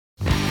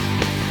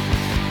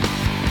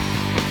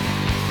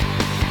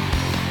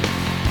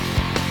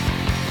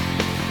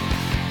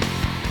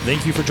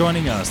Thank you for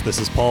joining us. This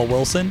is Paul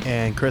Wilson.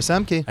 And Chris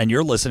Emke. And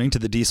you're listening to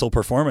the Diesel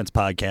Performance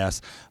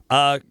Podcast.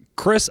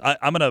 Chris,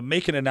 I'm going to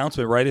make an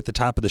announcement right at the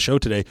top of the show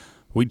today.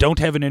 We don't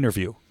have an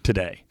interview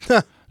today.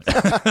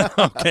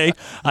 Okay?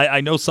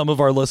 I know some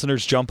of our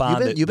listeners jump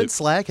on. You've been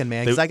slacking,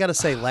 man, because I got to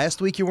say,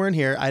 last week you weren't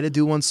here. I had to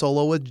do one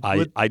solo with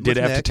I did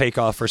have Nick. To take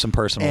off for some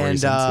personal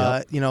reasons.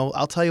 And,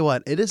 I'll tell you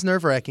what, it is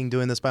nerve-wracking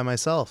doing this by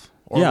myself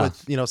or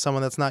with,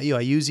 someone that's not you.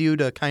 I use you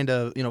to kind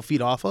of,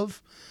 feed off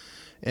of.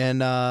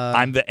 And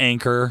I'm the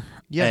anchor,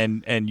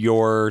 and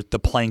you're the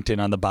plankton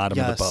on the bottom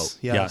of the boat.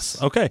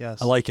 Yes. Okay. Yes.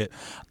 I like it.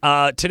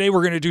 Today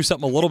we're going to do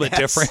something a little bit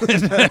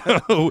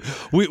different.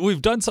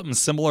 We've done something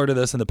similar to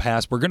this in the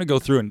past. We're going to go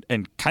through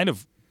and kind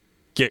of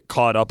get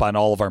caught up on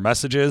all of our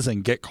messages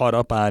and get caught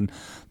up on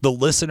the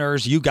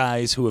listeners, you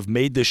guys who have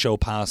made this show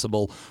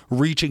possible,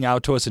 reaching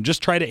out to us and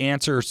just try to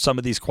answer some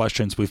of these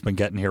questions we've been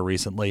getting here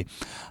recently.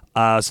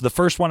 So the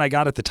first one I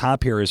got at the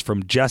top here is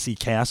from Jesse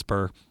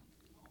Casper.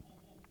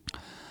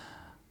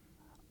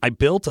 I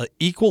built an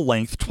equal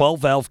length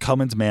 12-valve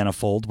Cummins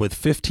manifold with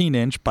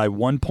 15-inch by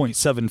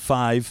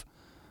 1.75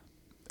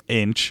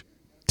 inch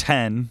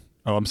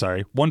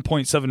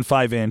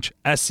 1.75 inch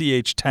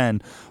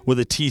SCH10 with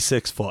a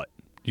T6 foot.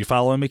 You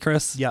following me,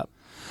 Chris? Yep.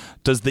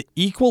 Does the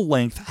equal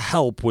length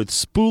help with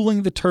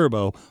spooling the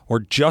turbo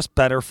or just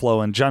better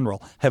flow in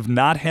general? Have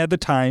not had the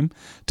time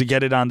to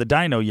get it on the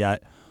dyno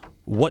yet.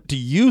 What do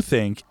you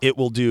think it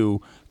will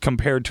do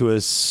compared to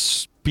a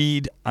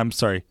Speed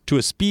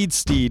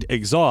Steed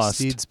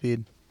exhaust?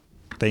 Speed.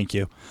 Thank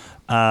you.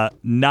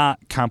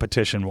 Not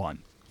competition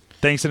one.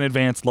 Thanks in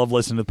advance. Love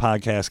listening to the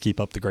podcast. Keep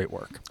up the great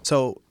work.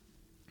 So,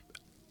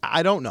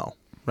 I don't know,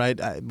 right?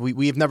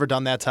 We've never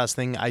done that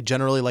testing. I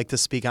generally like to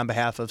speak on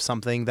behalf of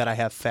something that I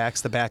have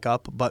facts to back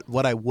up. But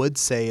what I would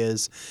say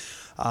is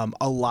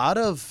a lot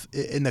of,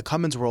 in the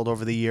Cummins world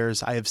over the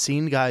years, I have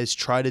seen guys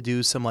try to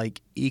do some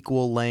like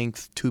equal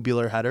length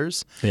tubular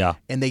headers. Yeah.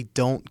 And they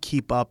don't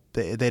keep up.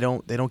 They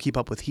don't keep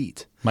up with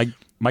heat.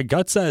 My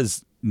gut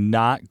says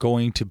not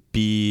going to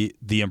be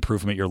the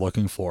improvement you're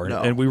looking for.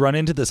 No. And we run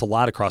into this a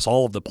lot across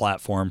all of the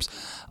platforms.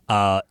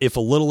 If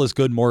a little is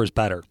good, more is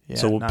better. Yeah,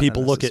 so when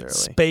people look at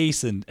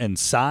space and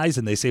size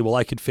and they say, well,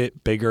 I could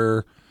fit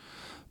bigger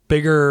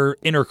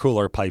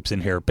intercooler pipes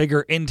in here,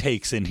 bigger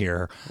intakes in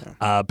here,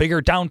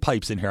 bigger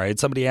downpipes in here. I had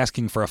somebody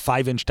asking for a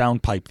 5-inch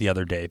downpipe the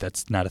other day.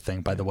 That's not a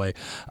thing, by the way.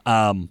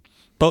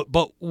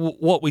 But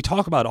what we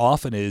talk about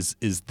often is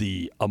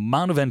the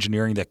amount of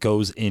engineering that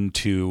goes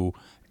into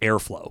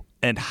airflow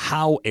and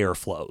how air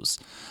flows.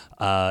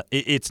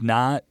 It's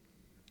not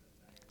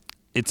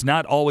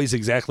always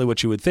exactly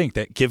what you would think,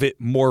 that give it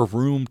more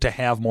room to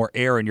have more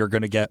air and you're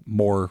going to get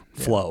more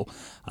flow.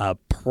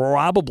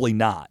 Probably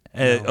not.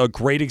 No. A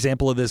great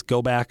example of this,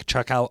 go back,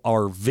 check out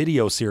our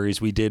video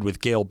series we did with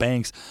Gail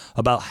Banks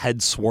about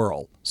head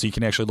swirl. So you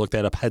can actually look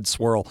that up, head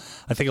swirl.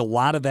 I think a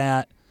lot of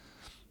that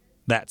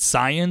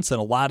science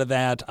and a lot of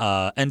that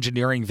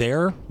engineering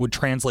there would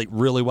translate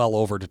really well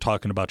over to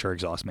talking about your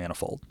exhaust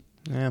manifold.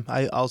 Yeah,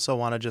 I also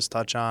want to just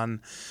touch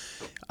on,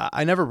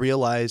 I never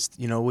realized,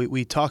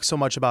 we talk so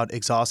much about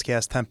exhaust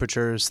gas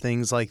temperatures,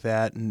 things like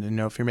that. And,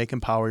 if you're making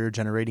power, you're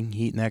generating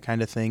heat and that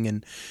kind of thing.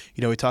 And,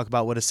 we talk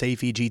about what a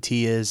safe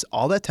EGT is.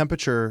 All that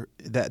temperature,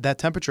 that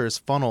temperature is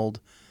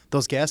funneled,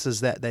 those gases,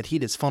 that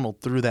heat is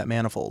funneled through that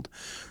manifold.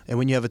 And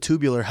when you have a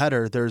tubular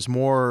header, there's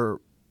more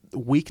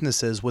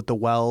weaknesses with the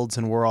welds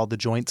and where all the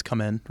joints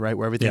come in, right,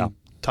 where everything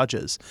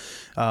touches.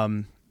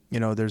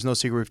 There's no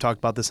secret. We've talked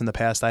about this in the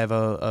past. I have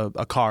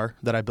a car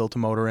that I built a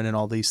motor in and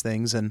all these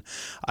things. And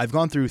I've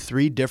gone through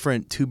 3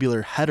 different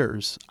tubular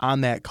headers on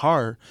that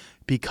car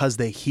because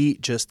the heat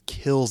just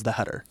kills the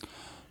header.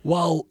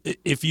 Well,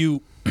 if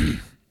you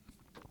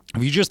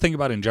just think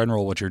about in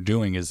general, what you're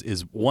doing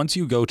is once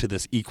you go to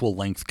this equal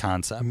length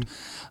concept,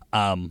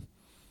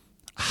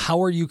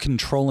 how are you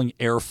controlling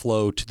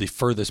airflow to the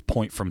furthest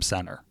point from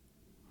center?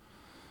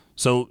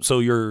 So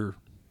you're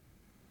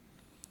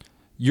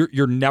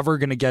never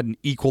going to get an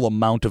equal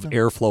amount of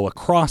airflow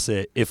across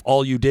it if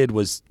all you did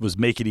was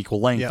make it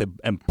equal length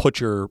and put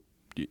the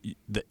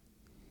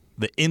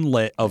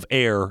inlet of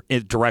air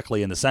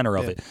directly in the center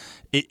of it.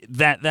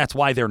 That's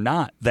why they're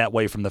not that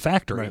way from the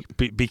factory,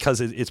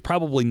 because it's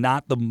probably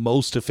not the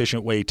most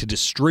efficient way to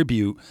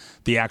distribute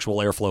the actual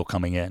airflow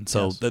coming in.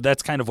 So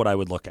that's kind of what I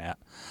would look at.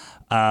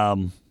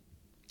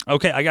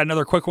 Okay, I got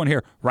another quick one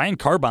here. Ryan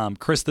Carbaum,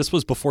 Chris, this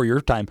was before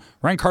your time.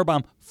 Ryan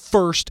Carbaum,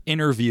 first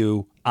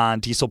interview on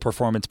Diesel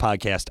Performance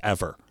Podcast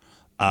ever.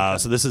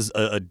 So this is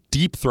a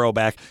deep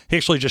throwback. He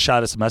actually just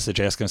shot us a message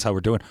asking us how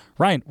we're doing.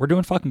 Ryan, we're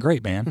doing fucking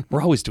great, man.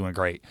 We're always doing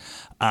great.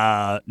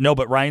 No,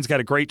 but Ryan's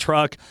got a great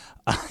truck.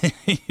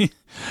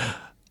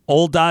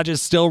 Old Dodge is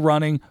still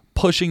running,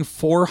 pushing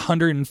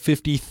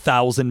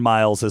 450,000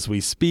 miles as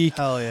we speak.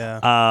 Hell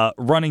yeah.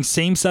 Running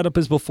same setup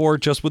as before,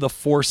 just with a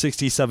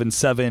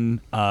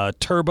 467.7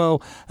 turbo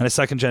and a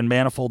second-gen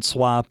manifold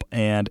swap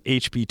and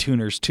HB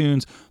Tuners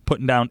tunes,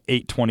 putting down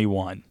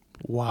 821.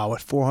 Wow,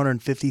 at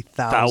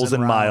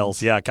 450,000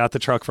 miles. Yeah, got the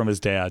truck from his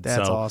dad.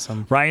 That's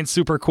awesome. Ryan's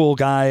super cool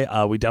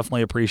guy. We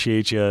definitely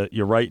appreciate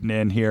you writing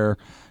in here,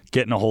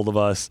 getting a hold of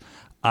us.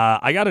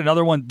 I got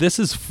another one. This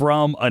is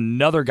from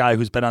another guy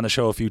who's been on the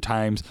show a few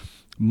times,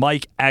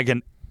 Mike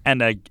Anagnastu.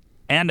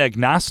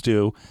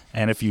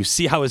 And if you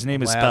see how his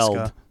name is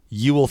spelled,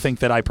 you will think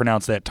that I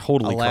pronounced that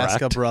totally Alaska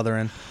correct.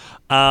 brethren.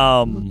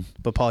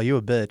 But Paul, you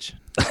a bitch.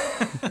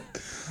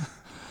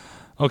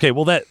 Okay,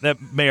 well that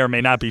may or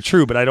may not be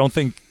true, but I don't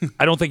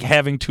think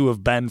having to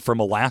have been from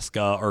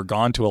Alaska or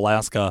gone to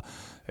Alaska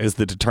is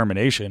the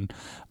determination.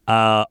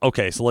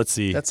 Okay, so let's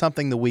see. That's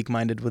something the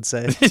weak-minded would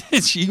say.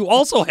 You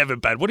also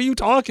haven't been. What are you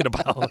talking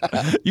about?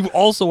 You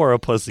also are a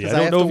pussy. I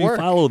don't know if you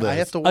follow this. I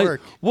have to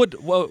work. What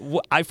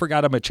I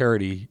forgot I'm at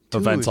charity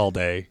events all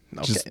day.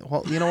 Okay, just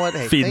well, you know what?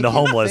 Hey, feeding the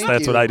homeless.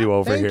 That's what I do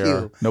over Thank here.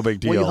 You. No big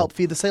deal. Well, you help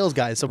feed the sales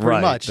guys, so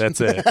pretty much.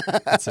 That's it.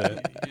 That's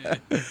it.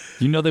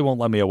 You know they won't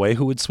let me away.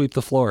 Who would sweep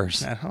the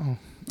floors? Oh.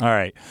 All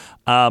right.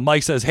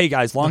 Mike says, hey,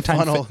 guys, long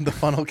time. The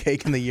funnel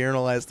cake in the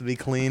urinal has to be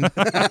clean.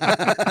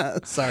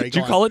 Sorry. Did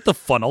you call it the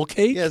funnel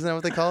cake? Yeah, isn't that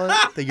what they call it?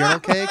 The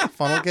urinal cake?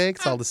 Funnel cake?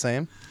 It's all the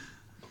same.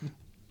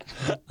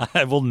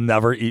 I will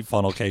never eat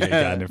funnel cake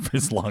again for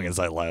as long as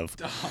I live.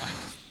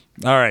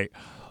 All right.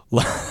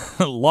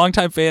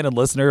 Longtime fan and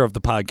listener of the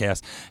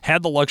podcast,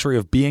 had the luxury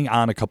of being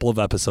on a couple of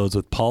episodes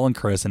with Paul and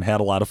Chris and had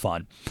a lot of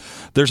fun.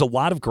 There's a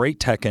lot of great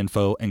tech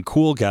info and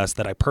cool guests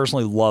that I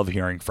personally love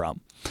hearing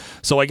from.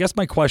 So I guess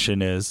my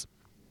question is,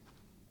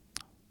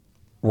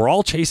 we're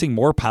all chasing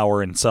more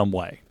power in some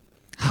way.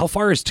 How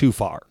far is too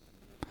far?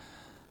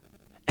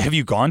 Have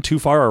you gone too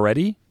far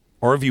already?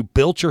 Or have you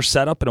built your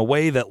setup in a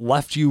way that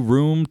left you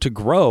room to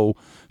grow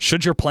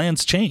should your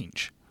plans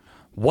change?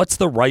 What's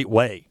the right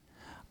way?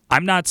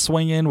 I'm not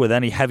swinging with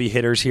any heavy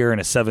hitters here in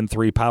a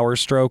 7.3 power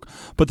stroke,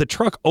 but the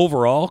truck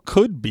overall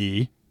could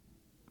be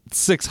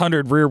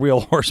 600 rear wheel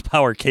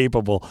horsepower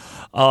capable.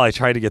 Oh, I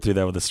tried to get through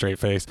that with a straight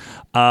face,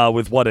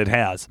 with what it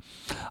has.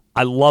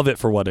 I love it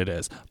for what it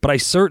is, but I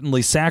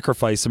certainly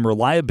sacrifice some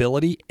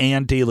reliability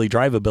and daily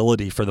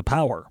drivability for the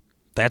power.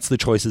 That's the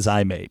choices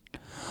I made.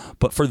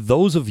 But for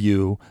those of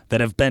you that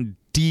have been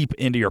deep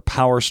into your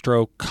Power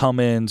Stroke,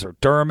 Cummins, or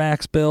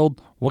Duramax build,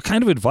 what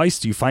kind of advice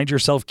do you find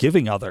yourself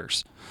giving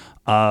others?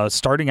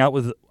 Starting out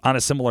on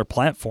a similar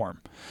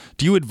platform,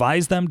 do you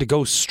advise them to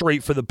go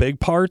straight for the big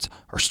parts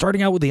or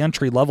starting out with the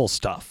entry-level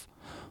stuff?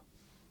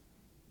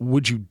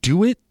 Would you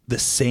do it the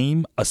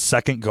same a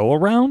second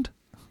go-around?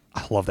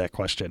 I love that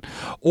question.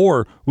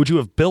 Or would you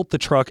have built the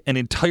truck an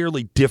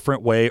entirely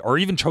different way or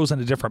even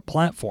chosen a different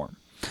platform?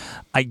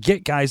 I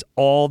get guys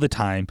all the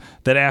time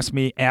that ask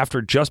me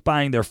after just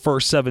buying their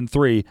first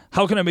 7.3,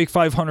 how can I make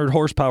 500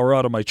 horsepower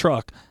out of my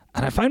truck?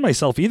 And I find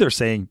myself either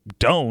saying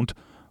don't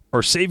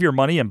or save your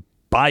money and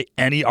buy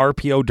any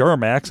RPO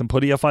Duramax and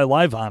put EFI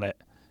Live on it.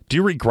 Do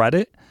you regret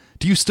it?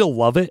 Do you still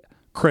love it?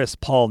 Chris,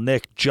 Paul,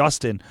 Nick,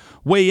 Justin,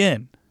 weigh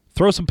in.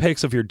 Throw some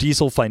pics of your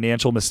diesel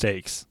financial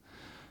mistakes.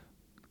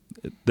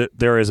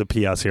 There is a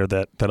PS here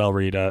that I'll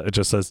read. It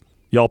just says,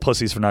 y'all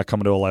pussies for not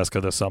coming to Alaska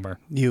this summer.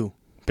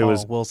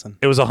 Wilson.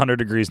 It was 100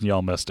 degrees and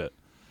y'all missed it.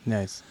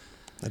 Nice.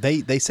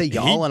 They say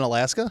y'all in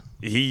Alaska?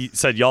 He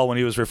said y'all when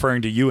he was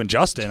referring to you and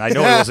Justin. I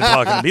know he wasn't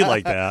talking to me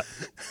like that.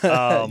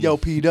 Yo,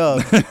 P-Dub.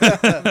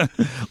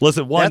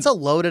 Listen, that's a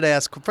loaded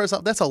ass. First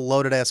off, that's a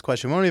loaded ass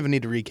question. We don't even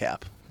need to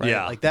recap. Right?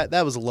 Yeah, like that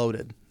was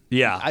loaded.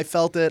 Yeah, I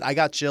felt it. I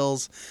got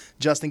chills.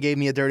 Justin gave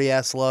me a dirty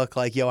ass look.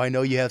 Like, yo, I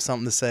know you have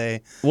something to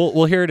say.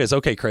 Well, here it is.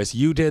 Okay, Chris,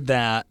 you did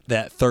that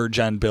third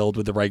gen build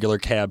with the regular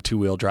cab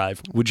 2-wheel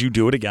drive. Would you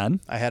do it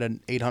again? I had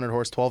an 800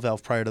 horse 12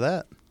 valve prior to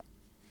that.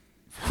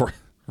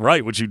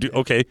 Right. Would you do?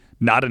 Okay,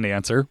 not an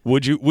answer.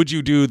 Would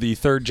you do the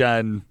third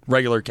gen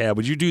regular cab?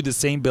 Would you do the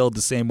same build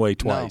the same way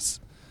twice?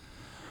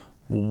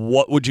 No.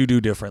 What would you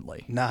do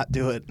differently? Not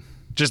do it.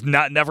 Just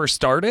never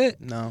start it?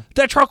 No.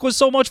 That truck was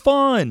so much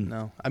fun.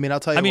 No. I mean, I'll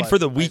tell you what. For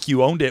the week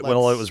you owned it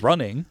while it was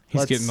running.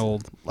 He's getting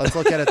old. Let's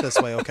look at it this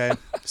way, okay?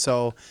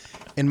 So,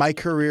 in my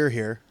career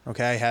here,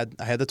 okay, I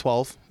had the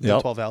 12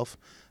 valve.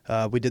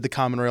 We did the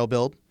common rail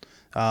build.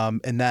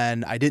 And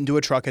then I didn't do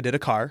a truck. I did a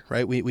car,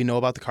 right? We know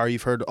about the car.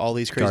 You've heard all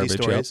these crazy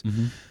stories. Yep.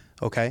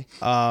 Mm-hmm. Okay.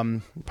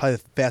 Probably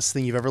the fastest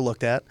thing you've ever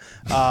looked at.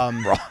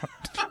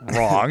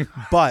 Wrong.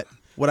 But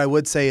what I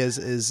would say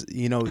is,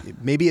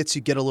 maybe it's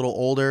you get a little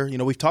older.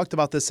 We've talked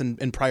about this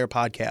in prior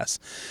podcasts.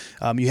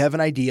 You have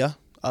an idea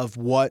of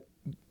what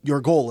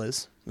your goal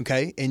is,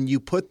 okay? And you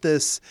put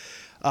this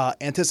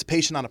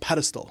anticipation on a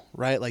pedestal,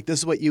 right? Like, this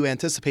is what you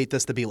anticipate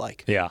this to be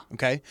like. Yeah.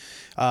 Okay?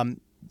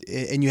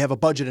 And you have a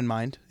budget in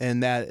mind,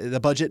 and that the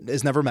budget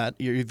is never met.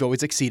 You've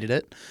always exceeded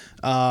it.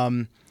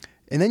 And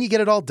then you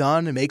get it all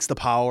done. It makes the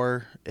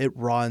power. It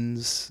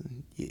runs.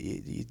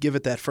 You give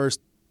it that first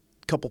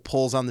couple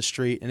pulls on the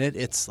street, and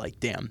it's like,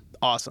 damn,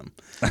 awesome.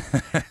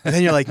 And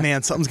then you're like,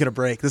 man, something's going to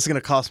break. This is going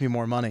to cost me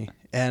more money.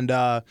 And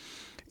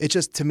it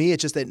just, to me,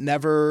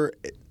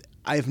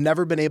 I've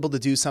never been able to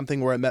do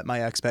something where it met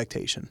my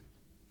expectation.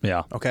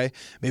 Yeah. Okay.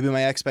 Maybe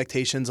my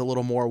expectation's a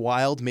little more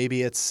wild.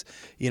 Maybe it's,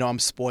 I'm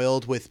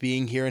spoiled with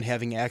being here and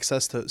having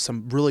access to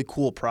some really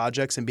cool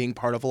projects and being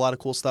part of a lot of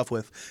cool stuff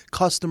with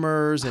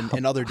customers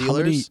and other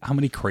dealers. How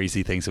many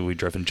crazy things have we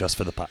driven just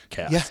for the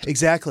podcast? Yeah,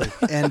 exactly.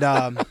 And,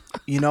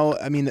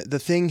 I mean, the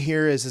thing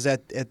here is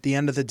that at the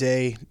end of the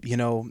day,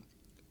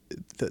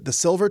 the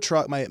silver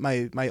truck,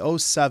 my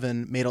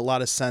 07 made a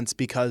lot of sense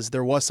because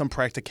there was some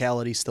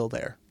practicality still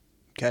there.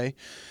 Okay.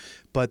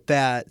 But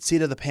that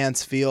seat of the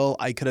pants feel,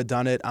 I could have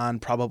done it on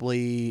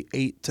probably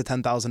 $8,000 to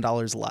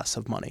 $10,000 less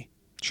of money.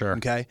 Sure.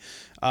 Okay.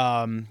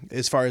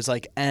 As far as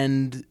like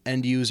end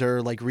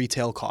user, like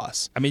retail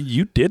costs. I mean,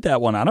 you did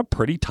that one on a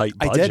pretty tight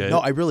budget. I did. No,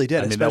 I really did.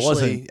 I mean,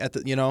 especially at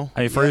the, I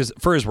mean,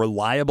 for as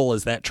reliable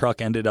as that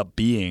truck ended up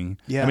being.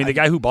 Yeah. I mean, the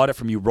guy who bought it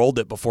from you rolled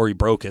it before he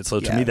broke it. So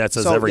to me, that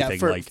says everything.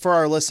 Yeah, for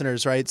our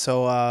listeners, right?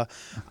 So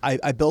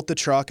I built the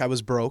truck. I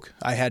was broke.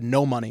 I had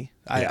no money.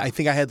 I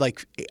think I had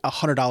like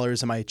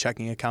 $100 in my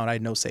checking account. I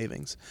had no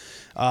savings.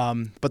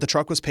 But the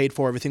truck was paid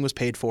for. Everything was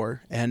paid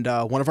for. And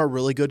one of our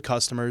really good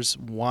customers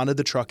wanted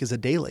the truck as a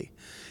daily.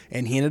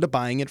 And he ended up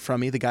buying it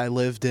from me. The guy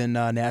lived in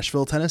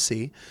Nashville,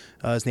 Tennessee.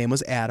 His name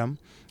was Adam.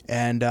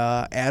 And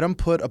Adam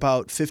put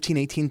about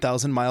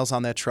 18,000 miles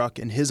on that truck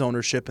in his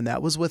ownership. And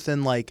that was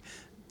within like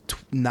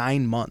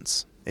 9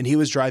 months. And he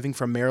was driving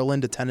from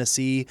Maryland to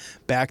Tennessee,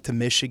 back to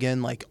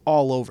Michigan, like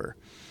all over.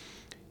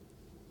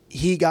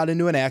 He got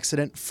into an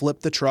accident,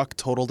 flipped the truck,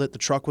 totaled it. The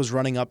truck was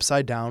running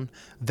upside down.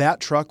 That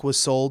truck was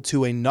sold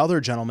to another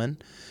gentleman.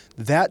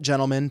 That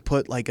gentleman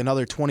put like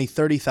another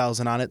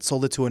 30,000 on it,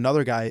 sold it to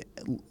another guy.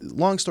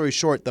 Long story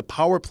short, the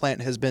power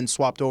plant has been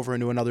swapped over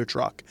into another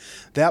truck.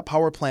 That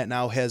power plant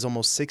now has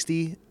almost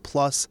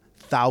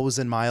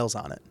 60,000+ miles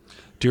on it.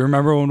 Do you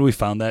remember when we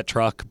found that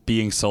truck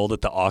being sold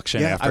at the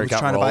auction after it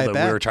got rolled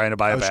and we were trying to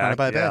buy it back? Trying to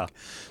buy it back.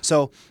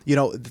 So,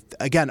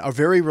 again, a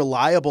very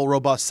reliable,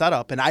 robust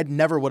setup. And I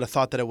never would have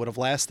thought that it would have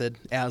lasted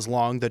as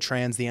long, the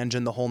trans, the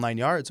engine, the whole 9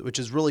 yards, which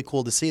is really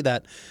cool to see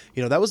that,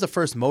 that was the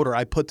first motor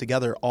I put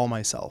together all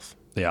myself.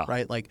 Yeah.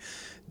 Right? Like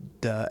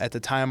at the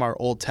time, our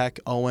old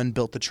tech, Owen,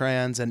 built the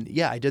trans. And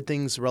I did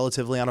things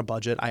relatively on a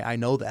budget. I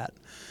know that.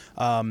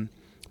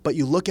 But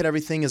you look at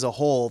everything as a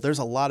whole, there's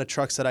a lot of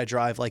trucks that I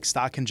drive, like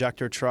stock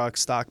injector trucks,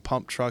 stock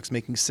pump trucks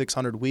making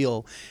 600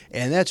 wheel,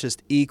 and that's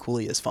just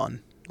equally as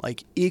fun.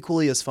 Like,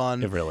 equally as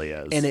fun. It really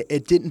is. And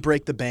it didn't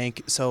break the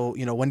bank. So,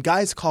 when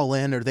guys call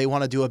in or they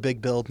want to do a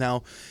big build,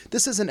 now,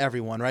 this isn't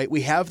everyone, right?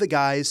 We have the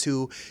guys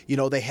who,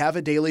 they have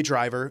a daily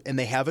driver and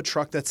they have a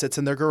truck that sits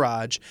in their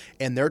garage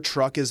and their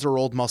truck is their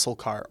old muscle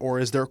car or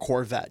is their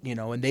Corvette,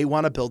 and they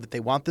want to build it. They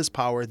want this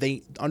power.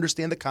 They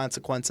understand the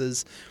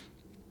consequences.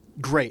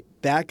 Great.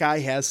 That guy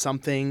has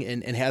something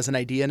and has an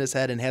idea in his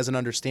head and has an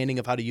understanding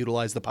of how to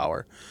utilize the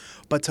power.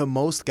 But to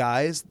most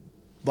guys,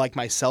 like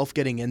myself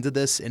getting into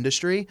this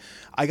industry,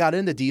 I got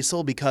into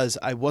diesel because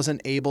I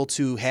wasn't able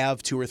to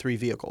have 2 or 3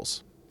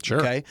 vehicles. Sure.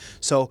 Okay.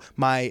 So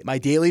my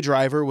daily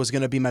driver was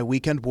going to be my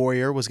weekend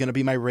warrior, was going to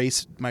be my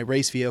race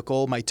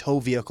vehicle, my tow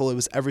vehicle. It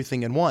was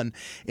everything in one.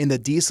 And the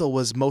diesel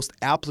was most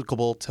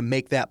applicable to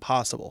make that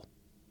possible.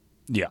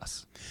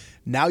 Yes.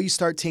 Now you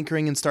start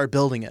tinkering and start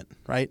building it,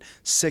 right?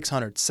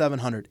 600,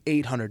 700,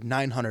 800,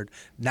 900.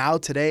 Now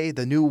today,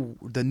 the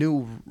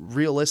new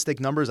realistic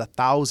number is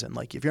 1,000.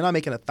 Like, if you're not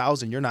making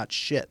 1,000, you're not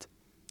shit.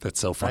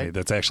 That's so funny. Right?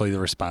 That's actually the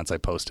response I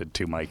posted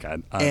to Mike.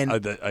 I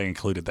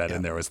included that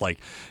in there. It was like,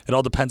 it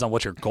all depends on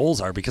what your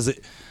goals are, because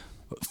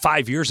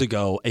 5 years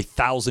ago,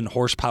 1,000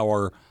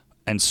 horsepower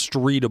and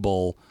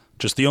streetable,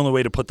 just the only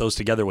way to put those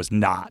together was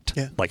not.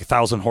 Yeah. Like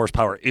 1,000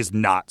 horsepower is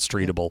not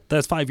streetable.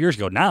 That's 5 years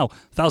ago. Now,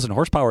 1,000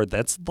 horsepower,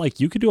 that's like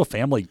you could do a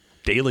family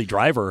daily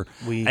driver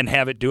and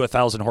have it do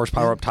 1,000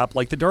 horsepower up top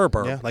like the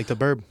Duraburb. Yeah, like the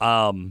Burb.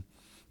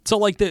 So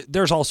like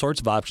there's all sorts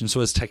of options.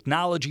 So as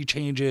technology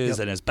changes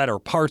and as better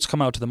parts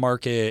come out to the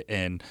market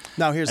and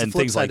now here's and the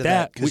flip things side like of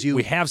that, we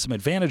we have some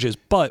advantages.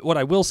 But what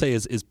I will say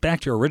is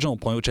back to your original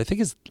point, which I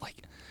think is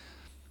like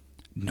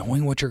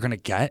knowing what you're going to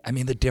get. I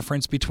mean, the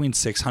difference between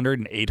 600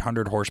 and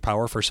 800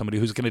 horsepower for somebody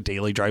who's going to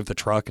daily drive the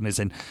truck and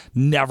is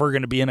never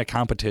going to be in a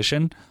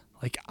competition.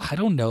 Like, I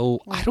don't know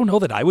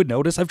that I would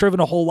notice. I've driven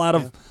a whole lot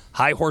of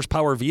high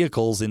horsepower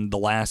vehicles in the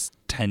last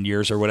 10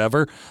 years or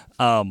whatever.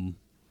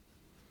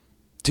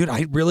 Dude,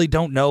 I really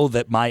don't know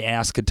that my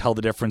ass could tell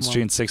the difference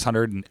between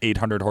 600 and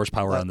 800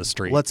 horsepower on the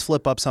street. Let's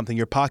flip up something.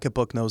 Your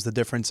pocketbook knows the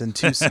difference in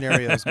 2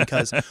 scenarios,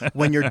 because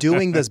when you're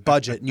doing this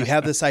budget and you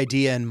have this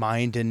idea in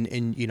mind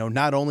and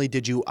not only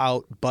did you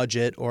out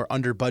budget or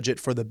under budget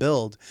for the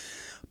build,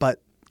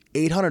 but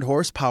 800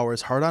 horsepower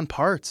is hard on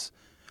parts.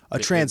 A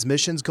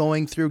transmission's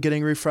going through,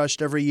 getting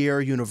refreshed every year,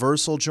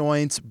 universal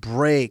joints,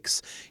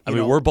 brakes. I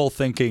mean, we're both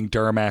thinking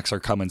Duramax or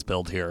Cummins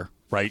build here.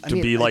 Right,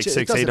 to be like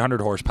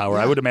 600-800 horsepower.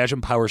 I would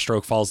imagine Power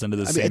Stroke falls into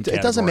the same category.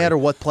 It doesn't matter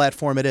what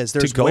platform it is.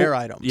 There's wear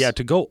items. Yeah,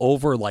 to go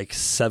over like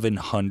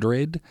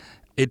 700,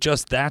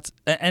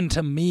 and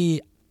to me,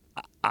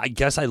 I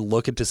guess I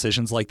look at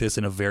decisions like this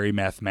in a very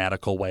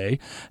mathematical way.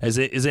 As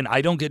in,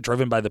 I don't get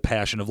driven by the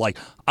passion of like,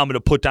 I'm going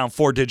to put down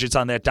 4 digits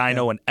on that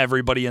dyno and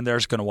everybody in there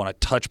is going to want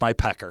to touch my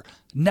pecker.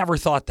 Never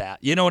thought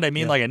that. You know what I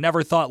mean? Like, I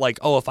never thought like,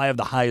 oh, if I have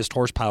the highest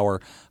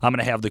horsepower, I'm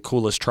going to have the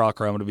coolest truck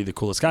or I'm going to be the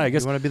coolest guy. I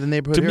guess you want to be the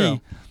neighborhood hero.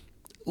 Me,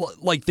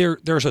 like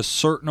there's a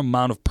certain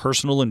amount of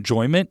personal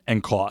enjoyment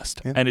and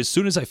cost. Yeah. And as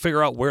soon as I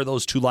figure out where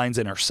those two lines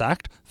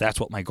intersect, that's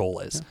what my goal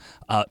is.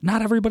 Yeah.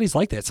 Not everybody's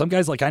like that. Some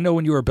guys, like I know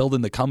when you were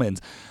building the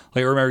Cummins,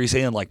 like I remember you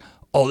saying like,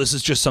 oh, this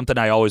is just something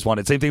I always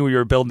wanted. Same thing when you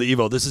were building the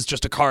Evo. This is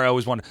just a car I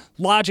always wanted.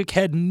 Logic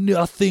had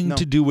nothing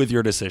to do with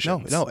your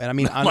decisions. No. And I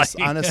mean,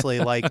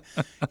 honestly, like,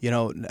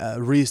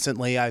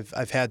 recently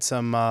I've had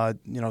some,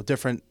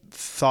 different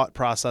thought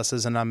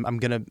processes, and I'm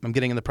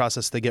getting in the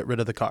process to get rid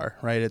of the car,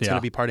 right? It's going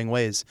to be parting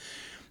ways.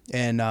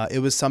 And it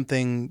was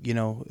something,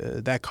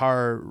 that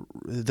car,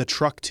 the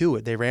truck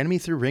too, they ran me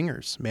through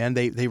ringers, man.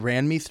 They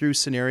ran me through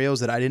scenarios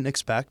that I didn't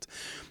expect.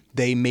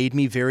 They made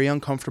me very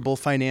uncomfortable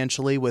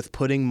financially with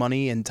putting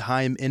money and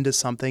time into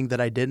something that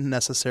I didn't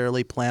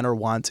necessarily plan or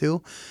want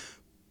to,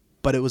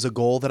 but it was a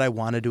goal that I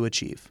wanted to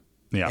achieve.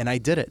 Yeah. And I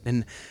did it.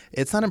 And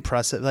it's not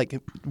impressive. Like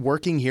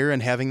working here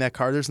and having that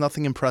car, there's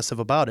nothing impressive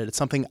about it. It's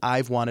something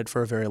I've wanted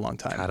for a very long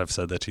time. God, I've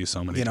said that to you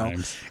so many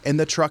times. And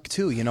the truck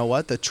too, you know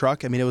what? The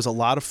truck, I mean, it was a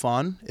lot of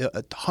fun,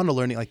 a ton of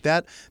learning like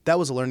that. That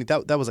was a learning,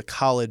 that was a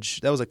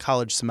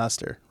college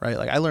semester, right?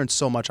 Like I learned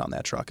so much on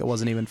that truck. It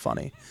wasn't even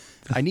funny.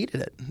 I needed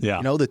it. Yeah.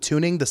 The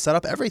tuning, the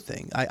setup,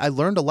 everything. I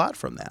learned a lot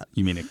from that.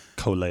 You mean a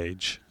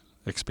collage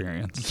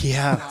experience?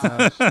 Yeah.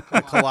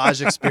 A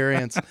collage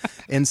experience.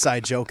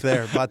 Inside joke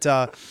there. But,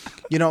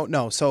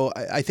 no. So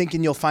I think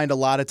you'll find a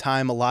lot of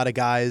time, a lot of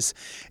guys.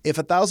 If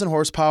 1,000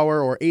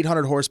 horsepower or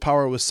 800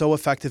 horsepower was so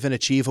effective and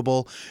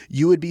achievable,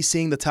 you would be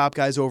seeing the top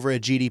guys over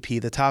at GDP,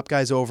 the top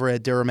guys over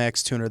at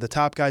Duramax Tuner, the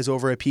top guys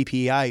over at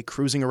PPI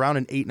cruising around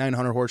in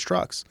 800-900 horse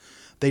trucks.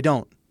 They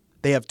don't.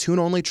 They have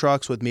tune-only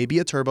trucks with maybe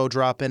a turbo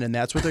drop-in, and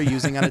that's what they're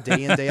using on a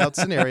day-in, day-out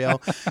scenario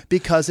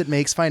because it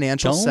makes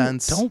financial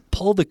sense. Don't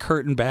pull the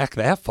curtain back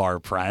that far,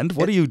 friend.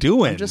 What are you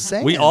doing? I'm just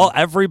saying.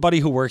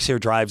 Everybody who works here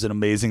drives an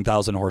amazing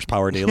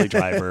 1,000-horsepower daily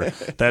driver.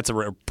 That's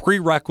a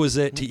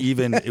prerequisite to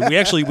even.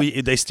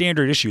 They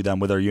standard issue them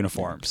with our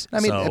uniforms.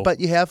 I mean,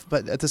 but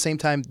at the same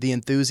time, the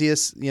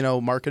enthusiast,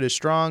 market is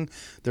strong.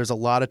 There's a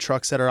lot of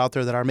trucks that are out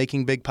there that are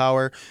making big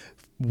power.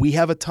 We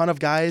have a ton of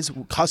guys,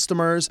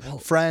 customers,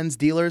 friends,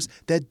 dealers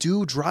that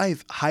do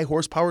drive high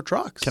horsepower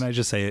trucks. Can I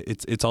just say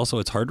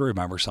it's hard to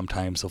remember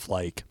sometimes of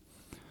like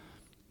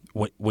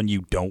when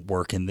you don't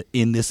work in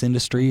this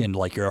industry and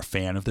like you're a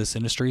fan of this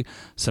industry,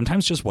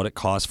 sometimes just what it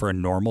costs for a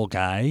normal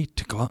guy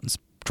to go out and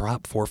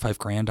drop $4 or $5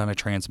 grand on a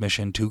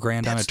transmission,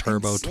 $2,000 on a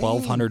turbo, insane.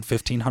 $1,200,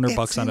 $1,500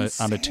 bucks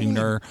on a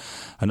tuner,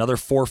 another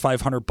 $400 or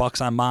 $500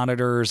 bucks on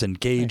monitors and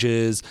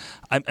gauges.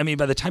 I mean,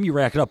 by the time you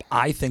rack it up,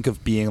 I think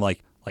of being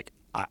like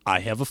I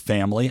have a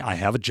family, I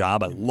have a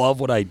job, I love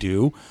what I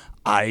do,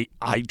 I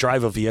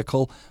drive a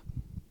vehicle.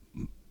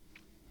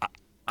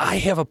 I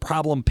have a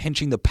problem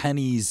pinching the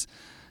pennies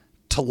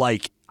to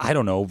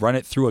run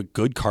it through a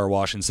good car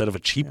wash instead of a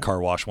cheap car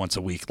wash once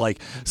a week.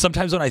 Like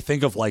sometimes when I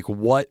think of like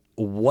what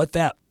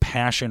that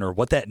passion or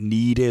what that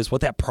need is, what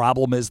that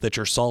problem is that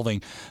you're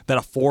solving, that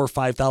a $4,000 or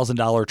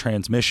 $5,000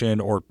 transmission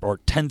or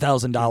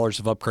 $10,000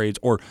 of upgrades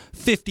or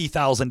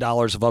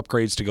 $50,000 of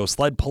upgrades to go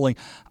sled pulling,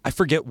 I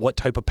forget what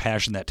type of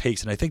passion that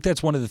takes. And I think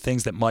that's one of the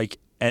things that Mike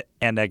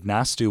and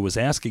Agnastu was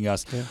asking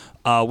us,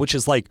 which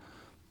is like,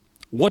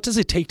 what does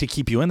it take to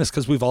keep you in this?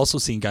 Because we've also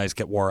seen guys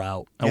get wore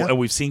out. And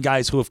we've seen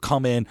guys who have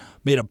come in,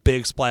 made a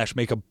big splash,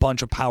 make a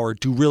bunch of power,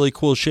 do really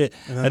cool shit.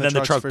 And then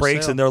the truck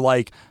breaks and they're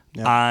like,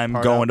 I'm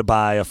going to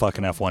buy a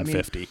fucking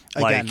F-150.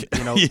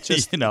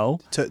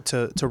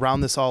 To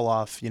round this all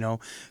off,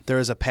 there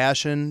is a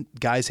passion.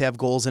 Guys have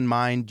goals in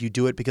mind. You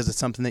do it because it's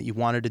something that you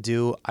wanted to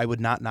do. I would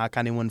not knock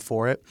anyone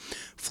for it.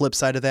 Flip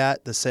side of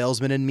that, the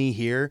salesman in me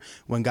here,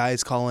 when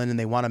guys call in and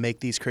they want to make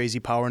these crazy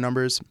power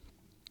numbers,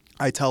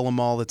 I tell them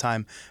all the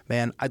time,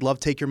 man, I'd love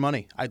to take your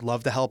money. I'd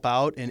love to help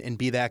out and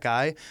be that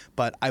guy,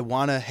 but I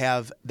want to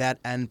have that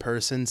end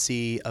person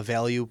see a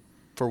value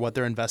for what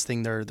they're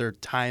investing their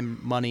time,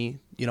 money,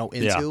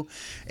 into. Yeah.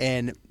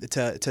 And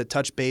to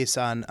touch base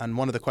on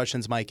one of the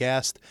questions Mike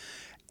asked,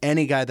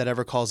 any guy that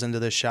ever calls into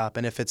this shop,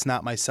 and if it's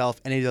not myself,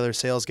 any of the other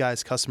sales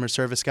guys, customer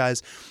service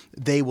guys,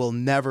 they will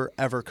never,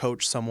 ever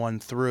coach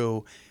someone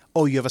through,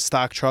 oh, you have a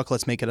stock truck,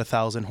 let's make it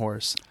 1,000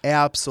 horse.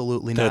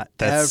 Absolutely not.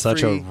 That's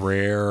such a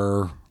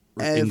rare...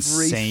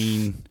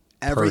 insane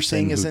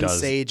everything is in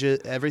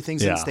stages.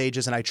 Everything's in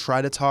stages, and I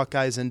try to talk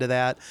guys into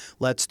that.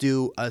 Let's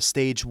do a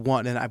stage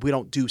one, and we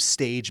don't do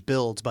stage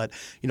builds, but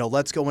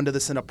let's go into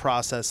this in a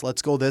process.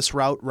 Let's go this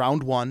route,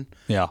 round one.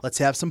 Yeah. Let's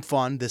have some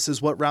fun. This is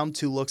what round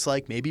two looks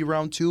like. Maybe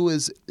round two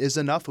is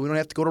enough. We don't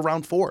have to go to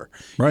round four.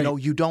 Right.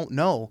 You don't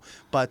know,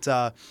 but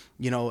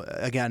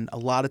again, a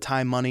lot of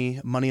time,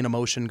 money and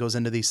emotion goes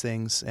into these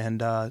things,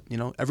 and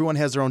everyone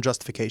has their own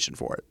justification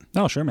for it.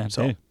 Oh, sure, man.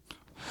 So. Hey.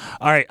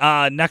 All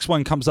right, next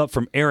one comes up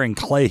from Aaron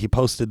Clay. He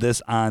posted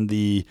this and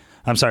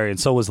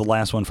so was the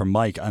last one from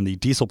Mike on the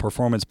Diesel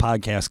Performance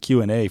Podcast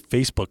Q&A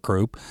Facebook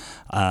group.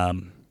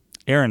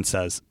 Aaron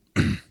says,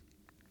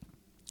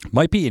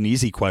 might be an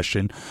easy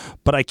question,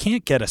 but I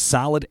can't get a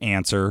solid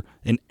answer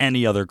in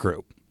any other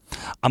group.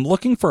 I'm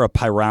looking for a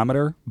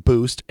pyrometer,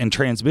 boost, and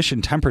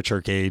transmission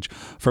temperature gauge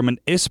from an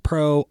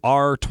ISPRO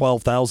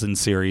R12000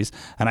 series,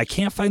 and I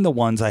can't find the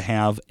ones I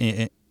have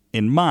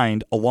in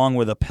mind along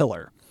with a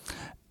pillar.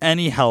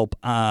 Any help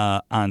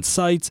on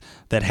sites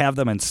that have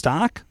them in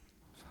stock?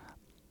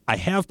 I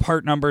have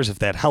part numbers if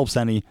that helps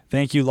any.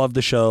 Thank you. Love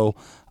the show.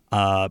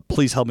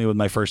 Please help me with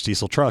my first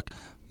diesel truck.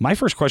 My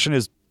first question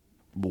is,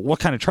 what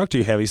kind of truck do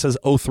you have? He says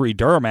 03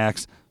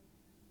 Duramax.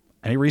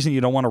 Any reason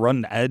you don't want to run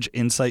an Edge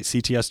Insight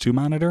CTS2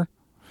 monitor?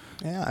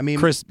 Yeah, I mean,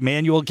 Chris,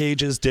 manual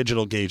gauges,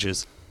 digital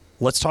gauges.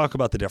 Let's talk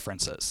about the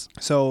differences.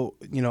 So,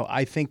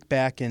 I think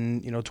back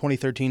in,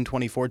 2013,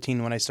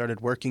 2014 when I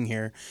started working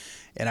here,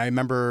 and I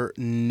remember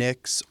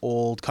Nick's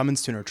old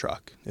Cummins tuner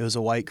truck. It was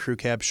a white crew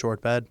cab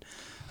short bed,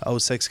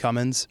 06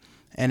 Cummins,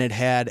 and it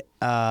had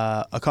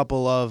a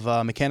couple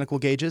of mechanical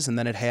gauges, and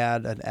then it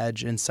had an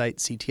Edge Insight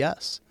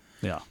CTS.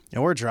 Yeah.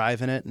 We're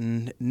driving it,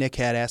 and Nick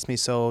had asked me,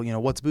 so,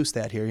 what's boost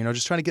at here?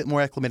 Just trying to get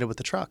more acclimated with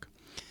the truck.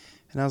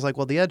 And I was like,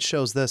 well, the Edge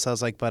shows this. I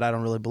was like, but I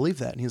don't really believe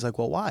that. And he's like,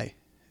 well, why?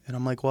 And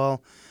I'm like,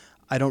 well,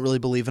 I don't really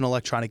believe in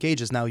electronic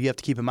gauges. Now, you have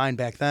to keep in mind,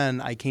 back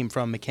then, I came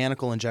from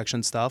mechanical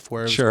injection stuff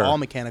where it was all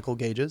mechanical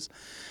gauges.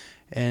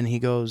 And he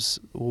goes,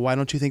 well, why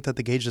don't you think that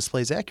the gauge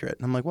display is accurate?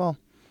 And I'm like, well,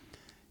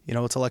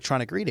 it's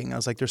electronic reading. I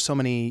was like, there's so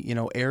many,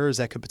 errors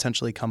that could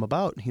potentially come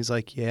about. And he's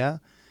like, yeah.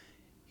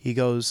 He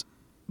goes,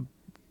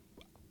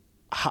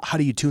 how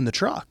do you tune the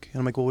truck? And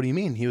I'm like, well, what do you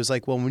mean? He was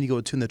like, well, when you go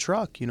tune the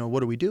truck,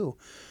 what do we do?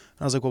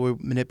 And I was like, well, we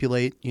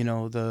manipulate,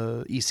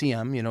 the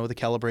ECM, the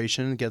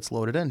calibration gets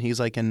loaded in. He's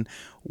like, and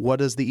what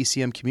does the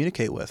ECM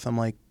communicate with? I'm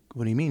like,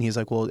 what do you mean? He's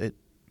like, well, it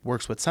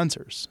works with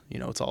sensors.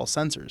 It's all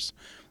sensors.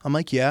 I'm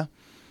like, yeah.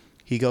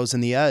 He goes,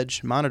 and the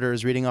Edge monitor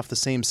is reading off the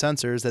same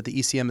sensors that the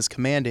ECM is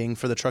commanding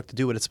for the truck to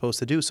do what it's supposed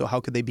to do. So how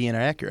could they be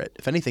inaccurate?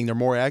 If anything, they're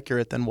more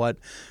accurate than what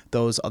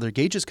those other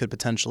gauges could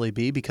potentially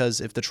be,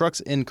 because if the truck's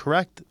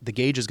incorrect, the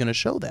gauge is going to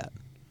show that.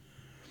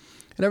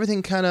 And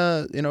everything kind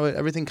of,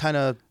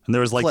 And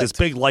there was like clicked. This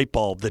big light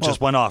bulb that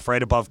just went off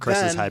right above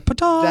Chris's head.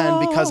 Then,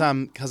 because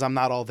I'm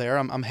not all there,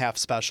 I'm half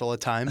special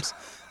at times,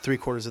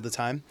 3/4 of the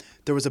time.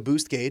 There was a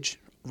boost gauge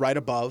right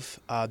above.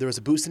 There was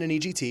a boost and an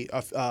EGT,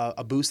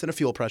 a boost and a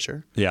fuel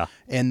pressure. Yeah.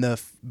 And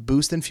the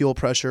boost and fuel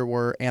pressure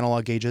were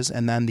analog gauges,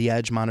 and then the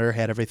Edge monitor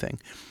had everything.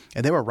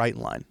 And they were right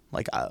in line,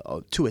 like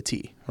to a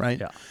T, right?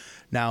 Yeah.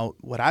 Now,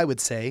 what I would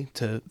say,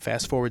 to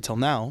fast forward till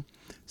now,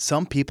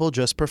 some people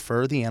just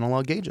prefer the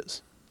analog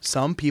gauges.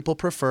 Some people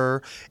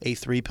prefer a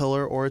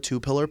 3-pillar or a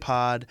 2-pillar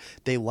pod.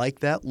 They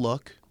like that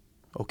look,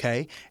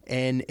 okay?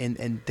 And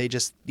they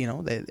just,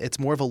 it's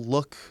more of a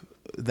look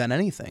than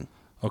anything.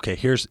 Okay,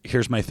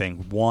 here's my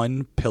thing.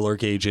 1, pillar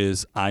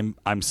gauges. I'm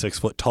 6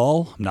 foot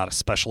tall. I'm not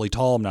especially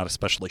tall. I'm not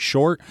especially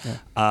short.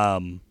 Yeah.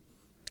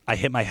 I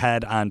hit my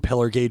head on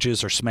pillar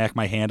gauges or smack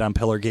my hand on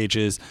pillar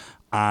gauges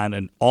on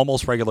an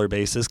almost regular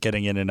basis,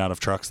 getting in and out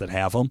of trucks that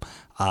have them.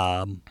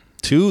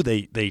 2,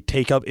 they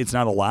take up, it's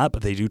not a lot,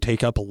 but they do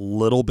take up a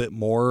little bit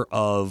more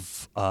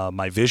of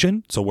my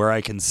vision. So where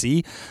I can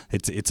see,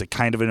 it's a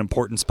kind of an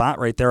important spot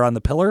right there on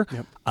the pillar.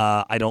 Yep.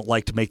 I don't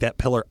like to make that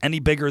pillar any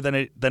bigger than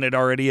it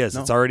already is.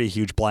 No. It's already a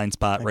huge blind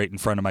spot right in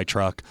front of my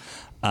truck.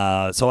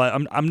 So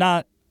I'm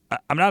not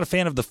a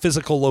fan of the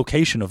physical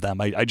location of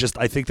them. I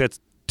think that's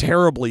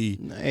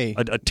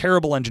a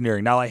terrible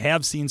engineering. Now, I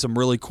have seen some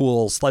really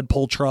cool sled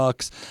pull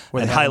trucks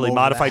and highly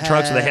modified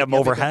trucks where they have them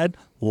overhead.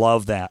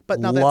 Love that. But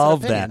no,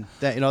 love that.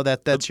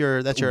 That's your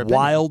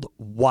opinion.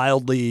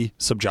 Wildly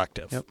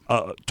subjective. Yep.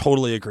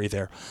 Totally agree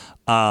there.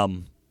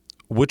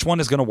 Which one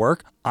is going to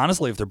work?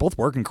 Honestly, if they're both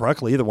working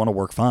correctly, either one will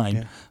work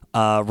fine.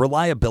 Yeah.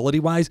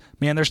 Reliability-wise,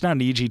 man, there's not an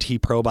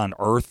EGT probe on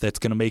Earth that's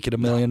going to make it a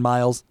million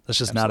miles. That's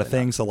just not a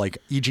thing. Not. So, like,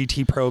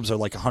 EGT probes are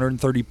like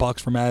 $130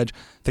 from Edge.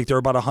 I think they're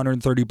about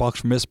 $130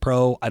 from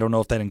ISPRO. I don't know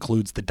if that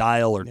includes the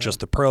dial or just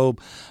the probe.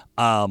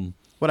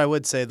 What I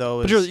would say,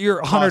 though, is... But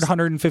you're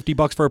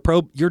 $150 for a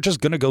probe. You're just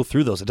going to go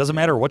through those. It doesn't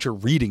matter what you're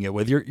reading it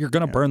with. You're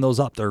going to burn those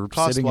up. They're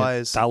sitting at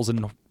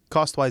 1,000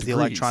 Cost-wise, degrees.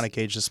 The electronic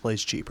gauge display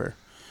is cheaper.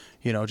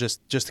 Just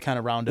to kind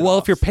of round it off. Well,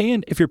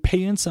 if you're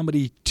paying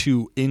somebody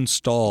to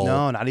install...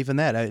 No, not even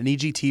that. An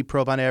EGT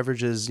probe on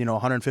average is,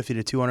 $150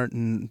 to $200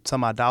 and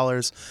some odd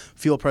dollars.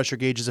 Fuel pressure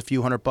gauge is a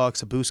few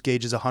 $100. A boost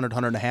gauge is $100,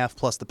 $150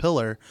 plus the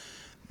pillar.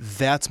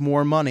 That's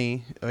more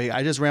money.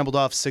 I just rambled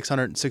off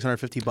 $600,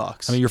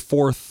 $650. I mean, you're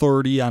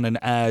 $430 on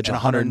an Edge and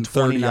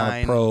 $130 on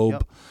a probe.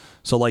 Yep.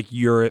 So, like,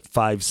 you're at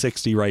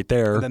 $560 right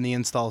there. And then the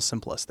install is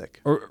simplistic.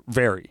 Or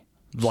very.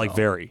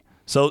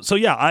 So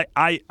yeah,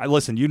 I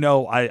listen,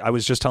 I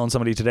was just telling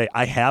somebody today,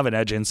 I have an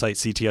Edge Insight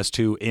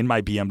CTS2 in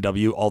my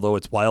BMW, although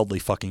it's wildly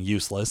fucking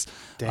useless.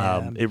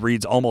 Damn. It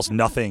reads almost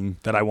nothing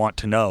that I want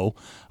to know.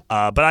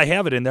 But I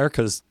have it in there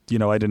because, I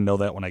didn't know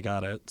that when I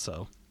got it.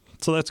 So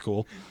that's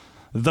cool.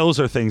 Those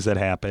are things that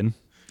happen.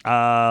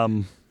 All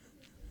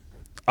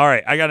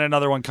right, I got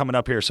another one coming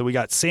up here. So we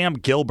got Sam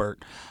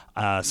Gilbert.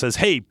 Says,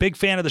 hey, big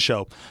fan of the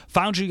show.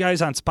 Found you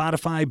guys on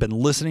Spotify. Been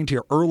listening to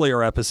your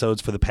earlier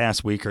episodes for the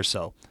past week or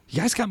so. You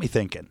guys got me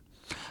thinking.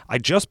 I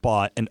just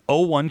bought an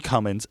 01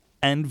 Cummins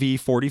NV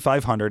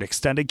 4500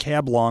 extended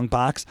cab long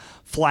box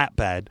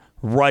flatbed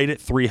right at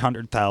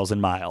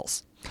 300,000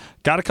 miles.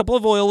 Got a couple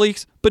of oil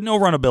leaks, but no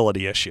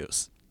runnability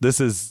issues.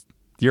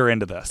 You're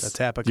into this.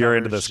 You're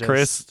into this.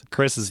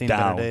 Chris is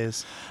down.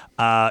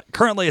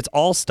 Currently, it's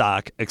all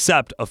stock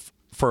except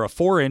for a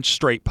 4-inch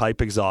straight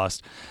pipe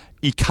exhaust,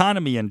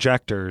 economy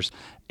injectors,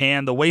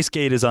 and the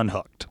wastegate is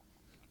unhooked.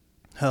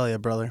 Hell yeah,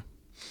 brother.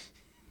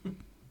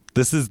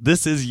 This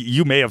is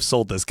you may have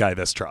sold this guy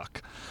this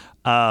truck.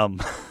 I'm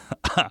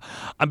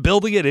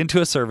building it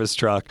into a service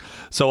truck,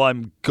 so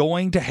I'm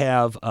going to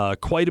have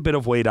quite a bit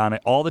of weight on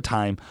it all the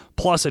time,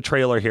 plus a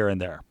trailer here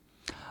and there.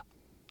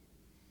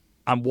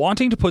 I'm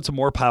wanting to put some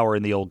more power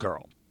in the old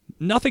girl.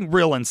 Nothing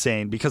real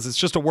insane because it's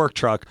just a work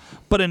truck,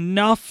 but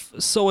enough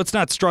so it's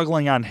not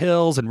struggling on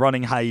hills and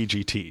running high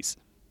EGTs.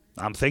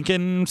 I'm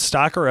thinking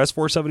stocker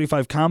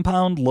S475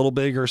 compound, little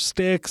bigger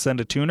sticks, and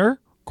a tuner? ?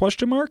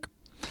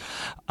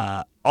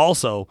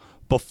 Also,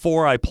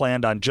 before I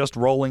planned on just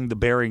rolling the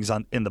bearings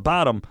in the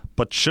bottom,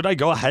 but should I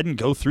go ahead and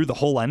go through the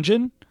whole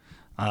engine?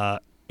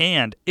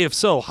 And if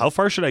so, how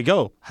far should I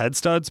go? Head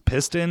studs,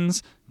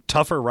 pistons,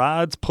 tougher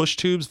rods, push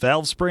tubes,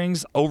 valve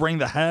springs, O-ring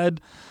the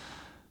head.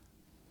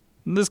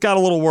 This got a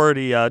little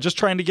wordy. Just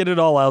trying to get it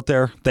all out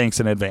there. Thanks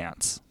in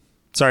advance.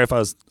 Sorry if I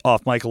was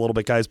off mic a little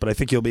bit, guys, but I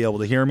think you'll be able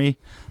to hear me.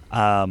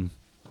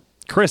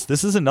 Chris,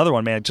 this is another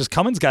one, man. Just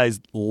Cummins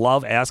guys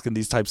love asking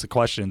these types of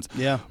questions.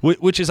 Yeah.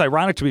 Which is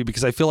ironic to me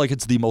because I feel like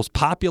it's the most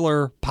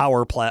popular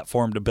power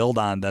platform to build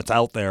on that's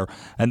out there.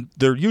 And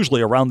they're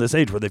usually around this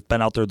age where they've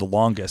been out there the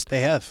longest.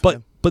 They have.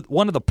 But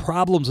one of the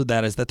problems with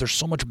that is that there's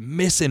so much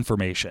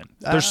misinformation.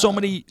 There's so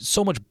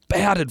much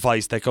bad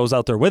advice that goes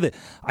out there with it.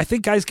 I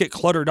think guys get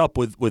cluttered up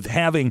with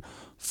having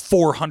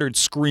 400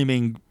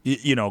 screaming,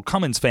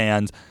 Cummins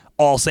fans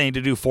all saying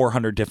to do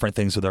 400 different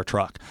things with their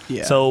truck.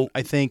 Yeah, so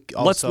I think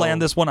also, let's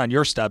land this one on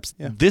your steps.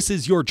 Yeah. This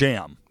is your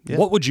jam. Yeah.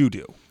 What would you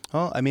do?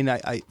 Well, I mean,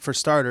 I for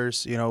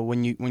starters,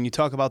 when you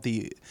talk about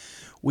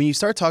when you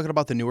start talking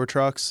about the newer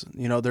trucks,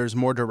 there's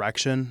more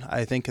direction,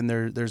 I think, and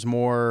there's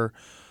more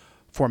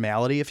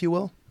formality, if you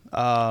will.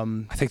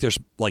 I think there's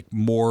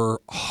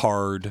more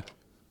hard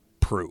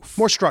proof.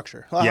 More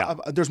structure. Yeah.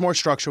 There's more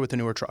structure with the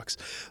newer trucks.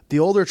 The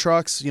older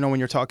trucks, when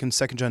you're talking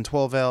second gen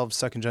 12 valves,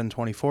 second gen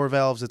 24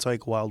 valves, it's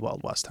like wild,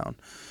 wild west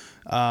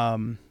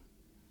town.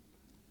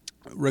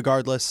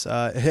 Regardless,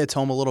 it hits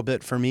home a little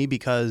bit for me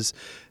because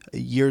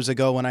years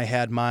ago when I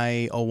had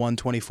my 01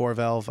 24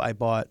 valve, I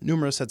bought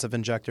numerous sets of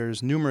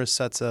injectors, numerous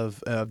sets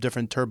of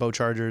different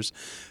turbochargers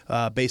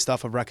based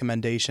off of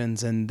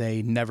recommendations, and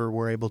they never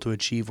were able to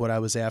achieve what I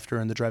was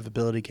after in the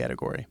drivability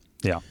category.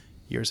 Yeah.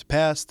 Years have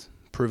passed.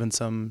 Proven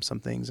some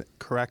things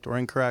correct or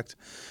incorrect.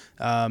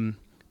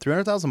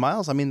 300,000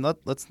 miles. I mean,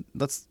 let's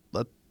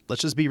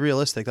just be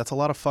realistic. That's a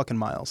lot of fucking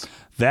miles.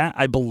 That,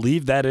 I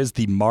believe, that is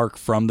the mark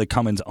from the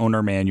Cummins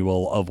owner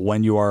manual of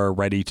when you are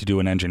ready to do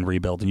an engine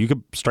rebuild. And you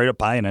could straight up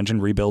buy an engine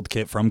rebuild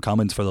kit from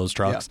Cummins for those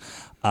trucks,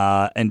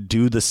 and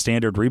do the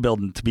standard rebuild.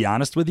 And to be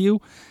honest with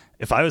you,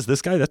 if I was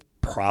this guy, that's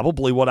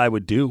probably what I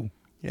would do.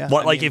 Yeah.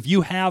 If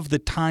you have the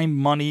time,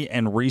 money,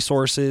 and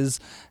resources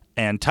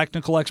and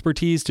technical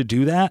expertise to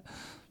do that,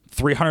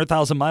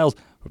 300,000 miles,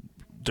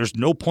 there's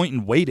no point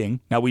in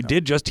waiting. Now, we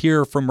did just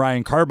hear from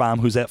Ryan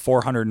Carbaum, who's at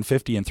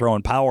 450 and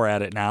throwing power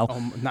at it now.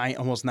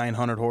 Almost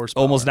 900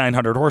 horsepower. Almost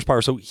 900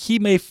 horsepower. So he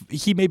may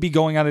be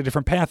going on a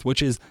different path,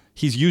 which is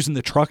he's using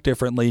the truck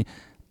differently.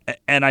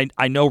 And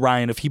I know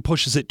Ryan, if he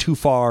pushes it too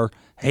far,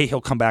 hey, he'll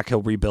come back,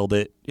 he'll rebuild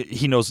it.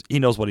 He knows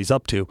what he's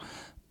up to.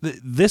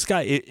 This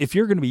guy, if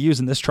you're going to be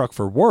using this truck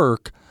for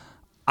work,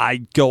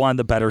 I go on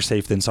the better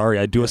safe than sorry.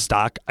 I do a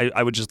stock.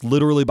 I would just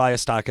literally buy a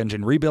stock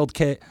engine rebuild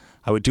kit.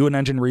 I would do an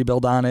engine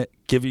rebuild on it,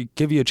 give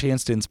you a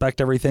chance to inspect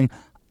everything.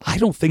 I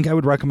don't think I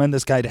would recommend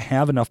this guy to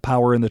have enough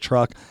power in the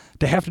truck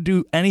to have to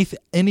do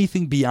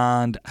anything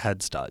beyond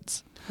head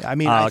studs. I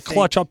mean,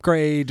 clutch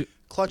upgrade.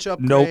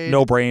 No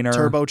brainer.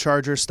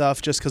 Turbocharger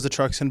stuff, just because the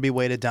truck's going to be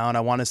weighted down.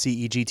 I want to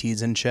see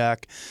EGTs in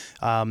check.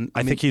 I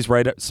think he's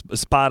right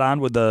spot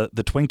on with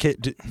the twin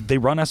kit. They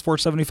run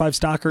S475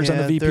 stockers on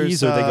the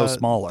VPs, or they go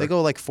smaller? They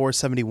go like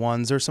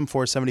 471s. There's some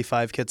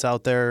 475 kits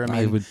out there.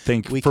 I would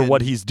think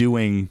what he's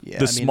doing,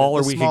 the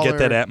smaller we can get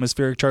that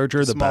atmospheric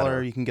charger, the better. The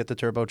smaller you can get the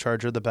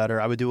turbocharger, the better.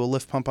 I would do a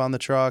lift pump on the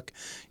truck.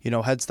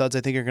 Head studs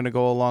I think are going to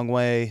go a long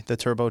way. The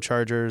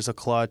turbochargers, a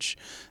clutch.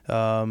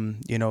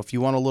 If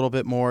you want a little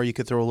bit more, you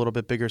could throw a little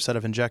bit bigger set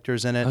of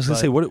injectors in it. I was going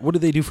to say, what do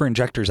they do for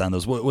injectors on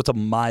those? What's a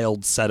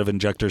mild set of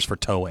injectors for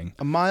towing?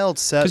 A mild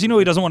set. Because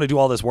he doesn't want to do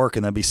all this work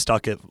and then be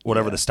stuck at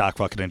whatever the stock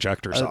fucking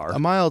injectors are. A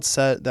mild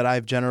set that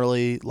I've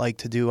generally like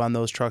to do on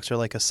those trucks are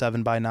like a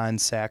 7x9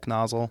 sack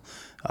nozzle.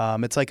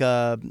 It's like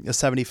a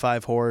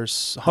 75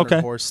 horse,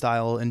 100 horse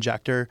style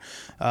injector.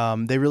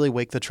 They really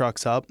wake the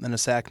trucks up, and a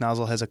sack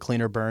nozzle has a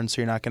cleaner burn,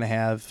 so you're not going to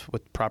have,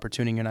 with proper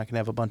tuning, you're not going to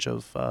have a bunch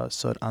of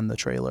soot on the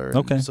trailer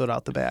and soot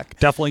out the back.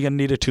 Definitely going to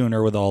need a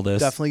tuner with all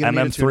this. Definitely going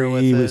to need a tuner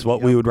with it. MM3 is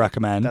what we would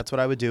recommend. That's what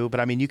I would do. But,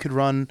 I mean, you could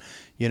run,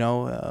 you're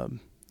going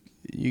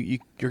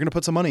to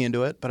put some money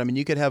into it, but, I mean,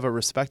 you could have a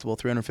respectable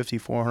 350,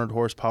 400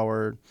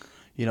 horsepower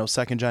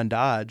second gen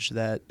Dodge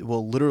that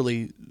will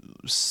literally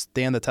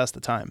stand the test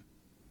of time.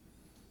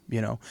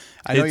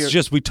 It's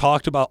just we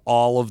talked about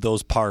all of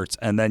those parts,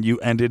 and then you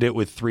ended it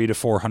with 300 to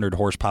 400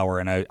 horsepower,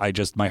 and I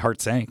just my heart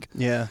sank.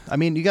 Yeah, I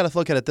mean, you got to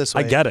look at it this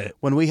way. I get it.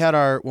 When we had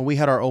our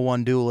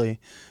 01 dually,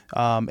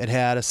 it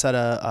had a set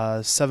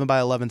of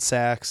 7x11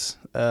 sacks,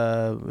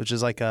 which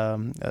is like a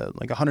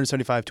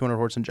 175 200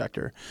 horse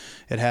injector.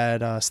 It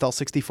had Stealth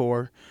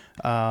 64,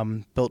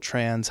 built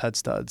trans, head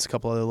studs, a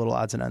couple other little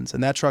odds and ends,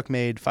 and that truck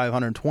made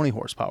 520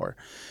 horsepower.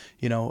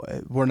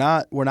 We're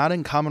not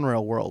in common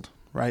rail world.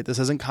 Right, this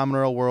isn't common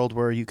rail world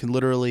where you can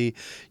literally,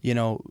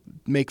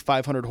 make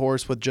 500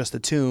 horse with just a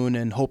tune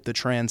and hope the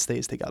trans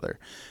stays together.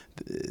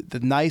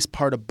 The nice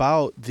part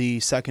about the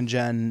second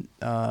gen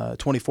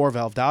 24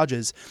 valve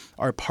Dodges,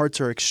 our parts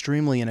are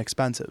extremely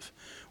inexpensive.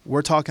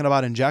 We're talking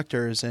about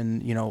injectors,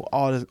 and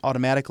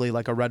automatically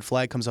like a red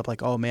flag comes up,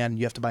 like, oh man,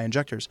 you have to buy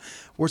injectors.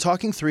 We're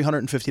talking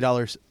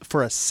 $350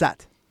 for a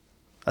set,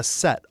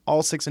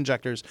 all 6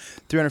 injectors,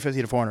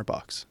 $350 to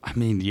 $400. I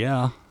mean,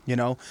 yeah,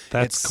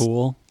 that's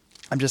cool.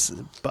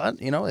 But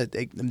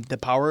the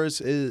power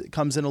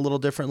comes in a little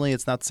differently.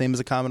 It's not the same as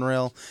a common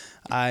rail.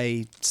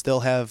 I still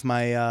have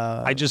my.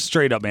 I just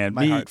straight up, man,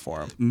 my heart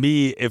for him.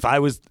 If I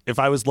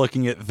was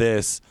looking at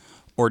this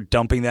or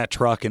dumping that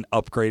truck and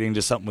upgrading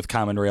to something with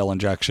common rail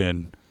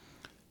injection,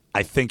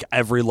 I think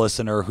every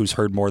listener who's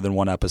heard more than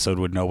one episode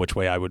would know which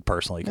way I would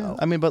personally go. Yeah,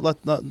 I mean, but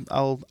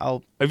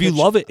I'll. If you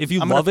love it, and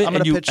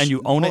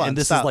you own it, and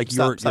this is like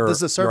your this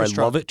is a service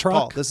truck. I love it truck.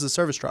 Paul, this is a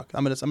service truck.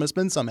 I'm gonna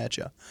spin some at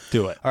you.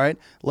 Do it. All right.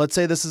 Let's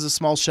say this is a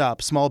small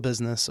shop, small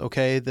business.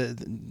 Okay. The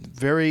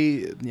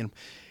very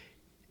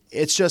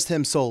it's just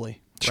him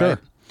solely. Sure. Right?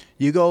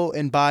 You go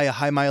and buy a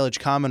high mileage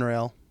common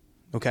rail.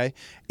 Okay.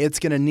 It's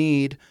gonna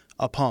need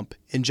a pump,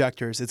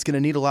 injectors. It's going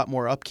to need a lot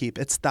more upkeep.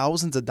 It's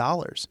thousands of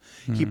dollars.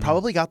 Mm-hmm. He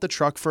probably got the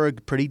truck for a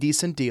pretty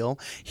decent deal.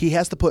 He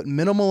has to put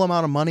minimal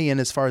amount of money in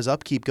as far as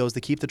upkeep goes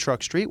to keep the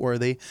truck street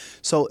worthy.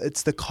 So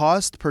it's the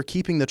cost per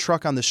keeping the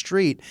truck on the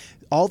street.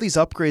 All these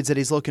upgrades that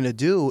he's looking to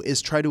do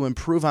is try to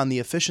improve on the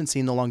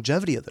efficiency and the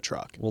longevity of the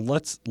truck. Well,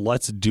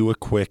 let's do a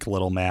quick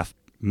little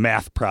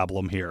math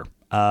problem here.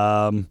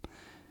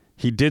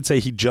 He did say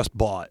he just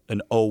bought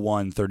an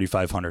 01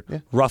 3500. Yeah.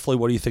 Roughly,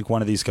 what do you think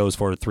one of these goes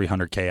for?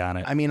 $300K on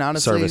it. I mean,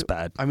 honestly, service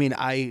bad. I mean,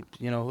 I'd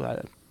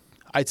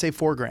say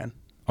 $4,000.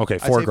 Okay,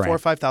 $4,000. I'd say $4,000 or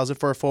 $5,000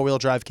 for a 4-wheel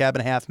drive cab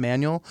and a half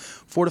manual.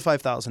 $4,000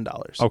 to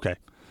 $5,000. Okay,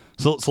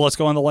 so let's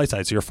go on the light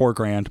side. So you're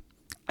 $4,000.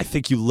 I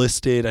think you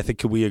listed.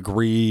 Could we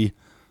agree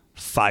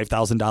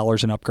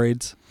 $5,000 in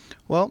upgrades?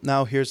 Well,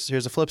 now here's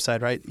a flip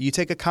side, right? You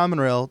take a common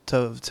rail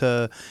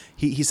to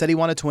he said he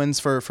wanted twins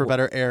for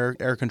better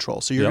air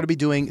control. So you're going to be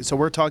doing, so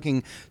we're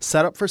talking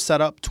setup for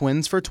setup,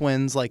 twins for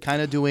twins, like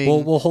kind of doing.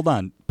 Well, hold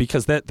on,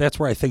 because that's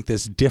where I think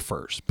this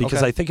differs. Because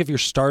okay. I think if you're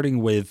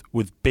starting with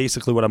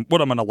basically what I'm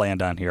going to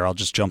land on here, I'll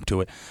just jump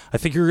to it. I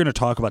think you're going to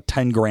talk about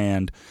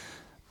 $10,000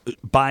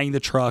 buying the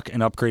truck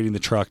and upgrading the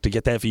truck to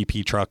get that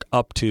VP truck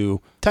up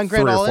to $10,000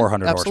 300 or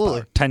 400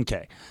 Absolutely. horsepower.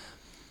 $10K.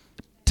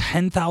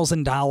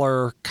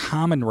 $10,000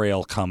 common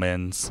rail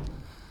Cummins.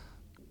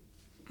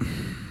 All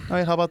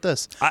right, how about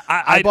this?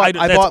 I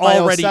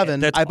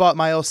bought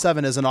my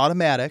 07 as an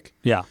automatic.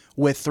 Yeah.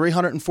 With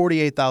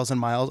 348,000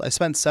 miles. I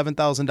spent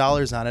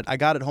 $7,000 on it. I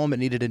got it home. It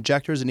needed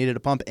injectors. It needed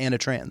a pump and a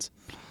trans.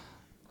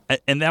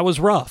 And that was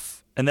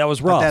rough.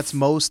 But that's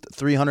most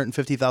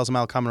 350,000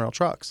 mile common rail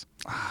trucks.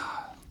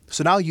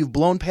 So now you've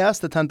blown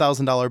past the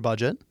 $10,000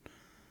 budget,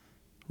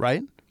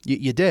 right?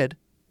 You did.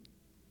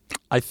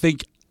 I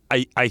think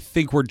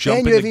we're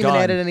jumping the gun. And you haven't even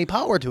added any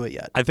power to it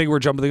yet. I think we're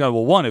jumping the gun.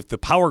 Well, one, if the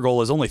power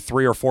goal is only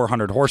 300 or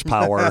 400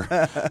 horsepower,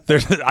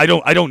 I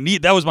don't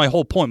need. That was my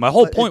whole point. My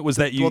whole point was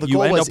that you end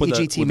up with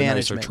a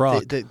nicer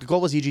truck. The goal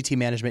was EGT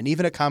management. And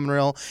even at common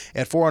rail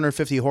at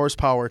 450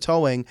 horsepower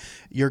towing,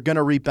 you're going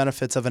to reap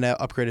benefits of an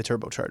upgraded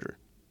turbocharger.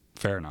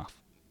 Fair enough.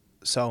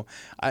 So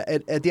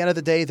at the end of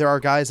the day, there are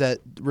guys that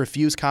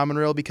refuse common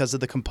rail because of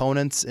the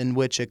components in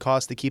which it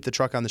costs to keep the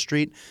truck on the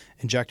street,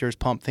 injectors,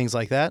 pump, things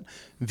like that.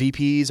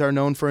 VPs are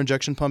known for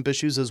injection pump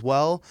issues as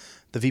well.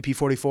 The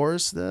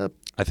VP44s,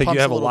 I think you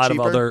have a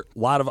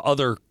lot of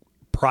other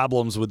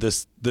problems with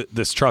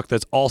this truck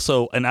that's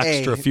also an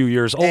extra few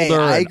years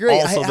older. I agree.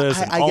 And also this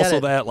and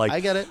also that. Like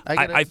I get it.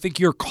 I think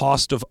your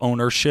cost of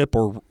ownership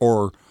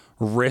or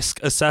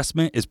risk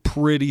assessment is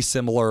pretty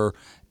similar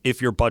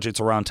if your budget's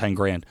around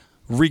 $10,000.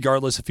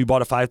 Regardless if you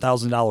bought a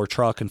 $5,000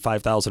 truck and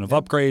 $5,000 of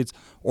upgrades,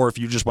 or if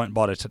you just went and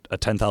bought a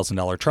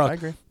 $10,000 truck, I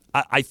agree.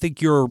 I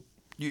think you're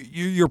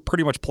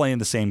pretty much playing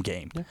the same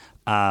game.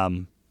 Yeah.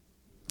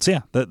 So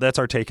yeah, that's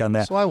our take on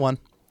that. So I won.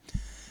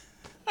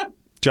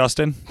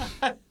 Justin,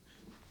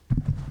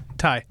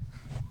 tie.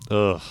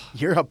 Ugh.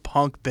 You're a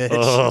punk bitch.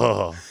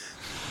 Ugh.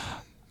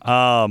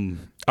 All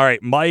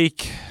right,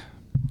 Mike.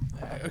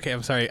 Okay,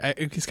 I'm sorry.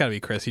 It's got to be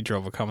Chris. He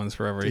drove a Cummins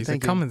forever. He's a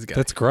Cummins guy.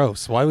 That's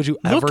gross. Why would you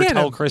ever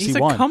tell Chris he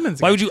won?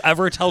 Why would you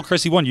ever tell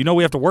Chris he won? You know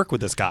we have to work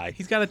with this guy.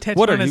 He's got a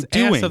tattoo on his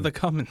ass of the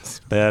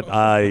Cummins. That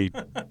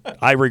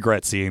I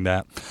regret seeing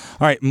that.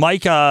 All right,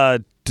 Mike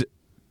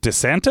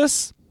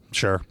DeSantis?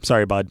 Sure.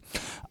 Sorry, bud.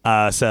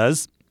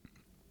 says,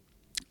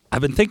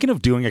 I've been thinking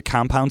of doing a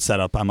compound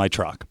setup on my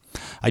truck.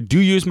 I do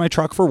use my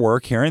truck for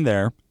work here and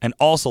there and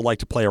also like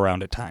to play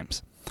around at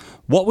times.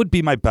 What would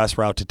be my best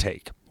route to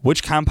take?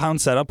 Which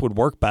compound setup would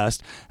work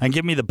best and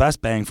give me the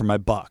best bang for my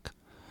buck?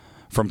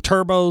 From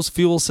turbos,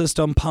 fuel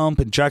system, pump,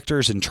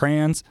 injectors, and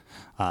trans,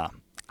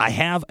 I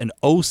have an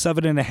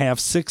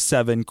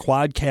 07.567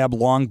 quad cab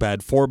long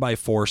bed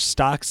 4x4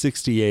 stock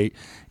 68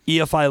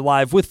 EFI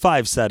Live with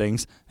 5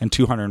 settings and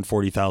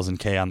 240,000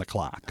 K on the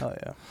clock. Oh,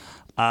 yeah.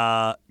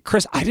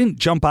 Chris, I didn't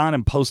jump on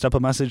and post up a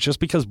message just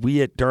because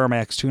we at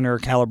Duramax Tuner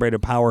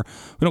Calibrated Power,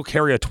 we don't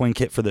carry a twin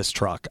kit for this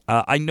truck.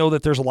 I know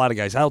that there's a lot of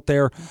guys out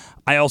there.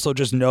 I also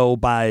just know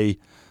by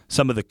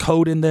some of the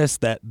code in this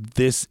that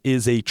this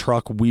is a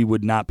truck we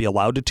would not be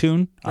allowed to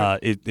tune. Right.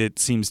 It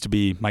seems to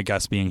be, my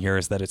guess being here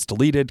is that it's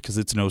deleted because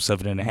it's an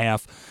 07.5,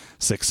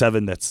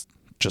 6.7. That's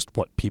just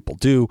what people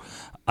do.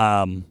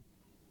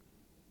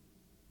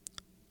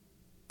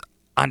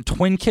 On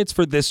twin kits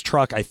for this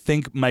truck, I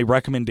think my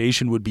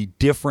recommendation would be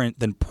different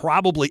than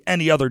probably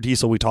any other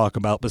diesel we talk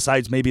about,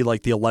 besides maybe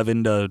like the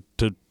 11 to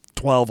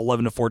 12,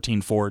 11 to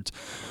 14 Fords,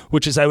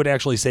 which is I would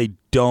actually say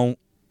don't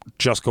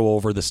just go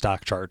over the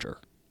stock Charger.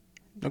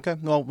 Okay.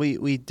 Well,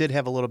 we did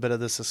have a little bit of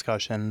this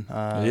discussion.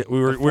 We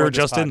were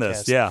just in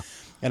this, yeah.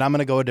 And I'm going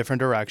to go a different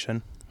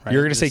direction. Right?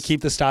 You're going to say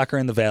keep the stocker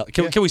in the Valley.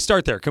 Can we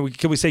start there?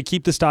 Can we say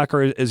keep the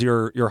stocker as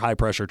your high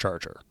pressure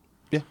Charger?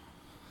 Yeah,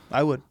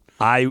 I would.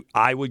 I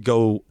would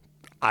go.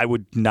 I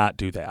would not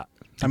do that.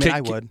 I mean, I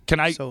would.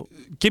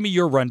 Give me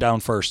your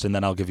rundown first, and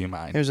then I'll give you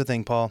mine. Here's the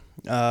thing, Paul.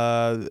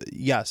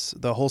 Yes,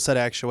 the whole set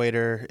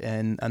actuator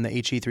and the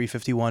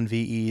HE351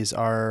 VEs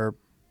are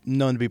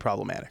known to be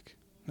problematic.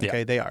 Okay,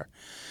 yeah. They are.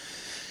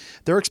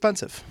 They're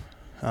expensive,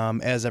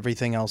 as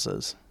everything else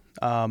is.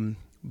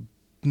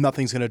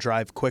 Nothing's going to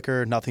drive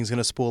quicker. Nothing's going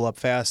to spool up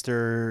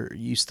faster.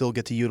 You still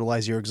get to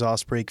utilize your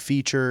exhaust brake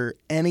feature.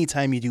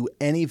 Anytime you do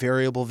any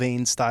variable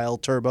vane style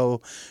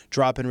turbo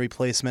drop-in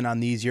replacement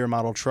on these year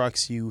model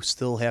trucks, you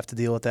still have to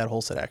deal with that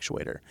whole set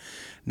actuator.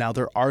 Now,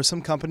 there are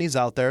some companies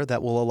out there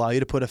that will allow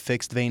you to put a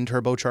fixed vane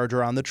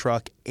turbocharger on the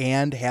truck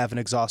and have an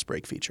exhaust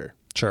brake feature.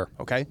 Sure.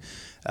 Okay?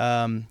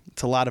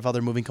 It's a lot of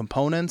other moving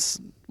components.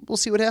 We'll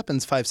see what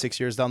happens 5-6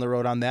 years down the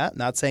road on that.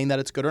 Not saying that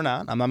it's good or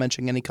not. I'm not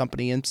mentioning any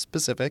company in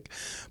specific.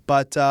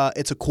 But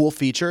it's a cool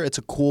feature. It's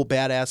a cool,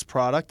 badass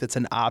product. It's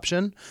an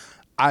option.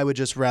 I would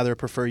just rather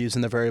prefer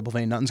using the variable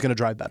vane. Nothing's going to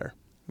drive better.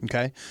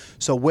 Okay?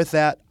 So with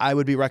that, I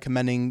would be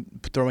recommending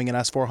throwing an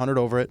S400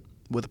 over it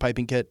with a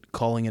piping kit,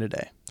 calling it a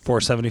day.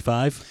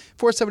 475?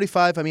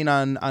 475. I mean,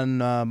 on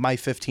my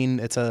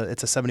 15, it's a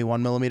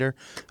 71 millimeter.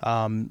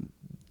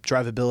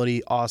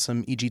 Drivability,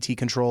 awesome. EGT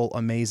control,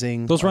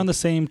 amazing. Those run the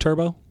same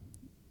turbo?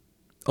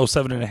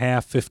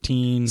 07.5,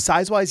 15.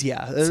 Size-wise,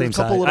 yeah. There's same a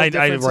couple size.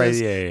 little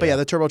differences. Right, yeah. But yeah,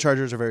 the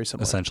turbochargers are very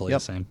similar. Essentially the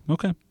same.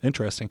 Okay,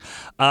 interesting.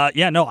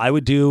 I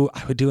would do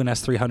an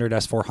S300,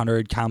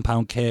 S400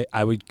 compound kit.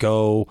 I would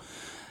go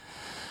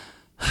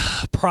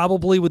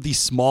probably with the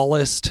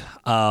smallest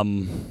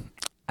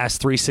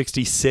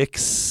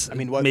S366. I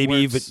mean, what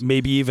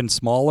maybe even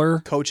smaller.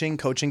 Coaching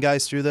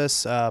guys through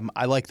this.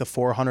 I like the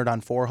 400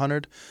 on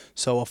 400,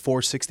 so a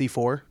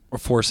 464. Or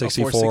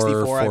 464,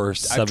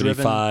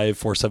 475,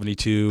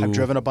 472. I've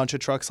driven a bunch of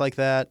trucks like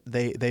that.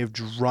 They've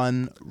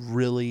run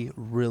really,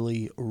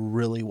 really,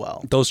 really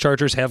well. Those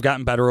Chargers have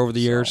gotten better over the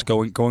years,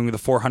 going with the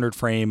 400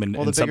 frame and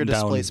the bigger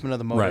displacement down. of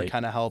the motor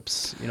kind of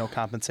helps,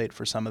 compensate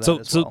for some of that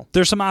as well. So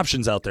there's some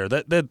options out there.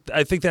 That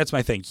I think that's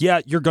my thing.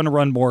 Yeah, you're going to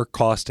run more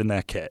cost in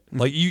that kit.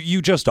 Mm-hmm. Like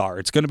you just are.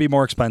 It's going to be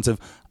more expensive.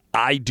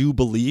 I do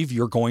believe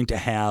you're going to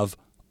have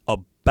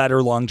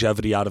better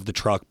longevity out of the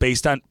truck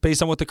based on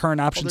what the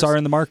current options are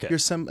in the market.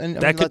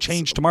 That could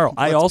change tomorrow.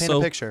 I also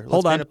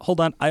hold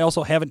on. I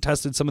also haven't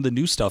tested some of the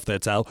new stuff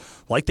that's out,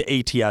 like the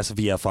ATS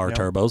VFR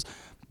turbos.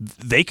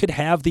 They could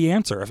have the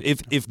answer.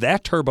 If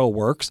that turbo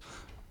works,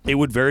 it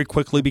would very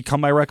quickly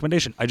become my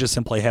recommendation. I just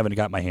simply haven't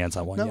got my hands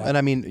on one yet. And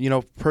I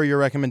mean, per your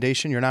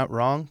recommendation, you're not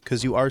wrong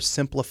because you are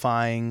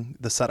simplifying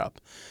the setup.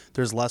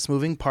 There's less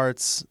moving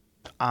parts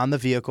on the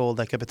vehicle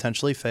that could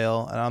potentially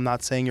fail. And I'm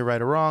not saying you're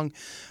right or wrong.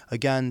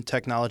 Again,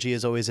 technology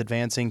is always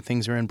advancing.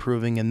 Things are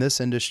improving in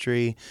this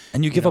industry.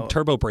 And you give up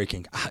turbo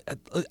braking.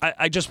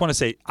 I just want to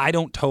say, I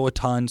don't tow a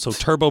ton, so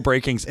turbo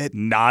braking's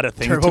not a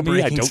thing to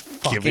me. I don't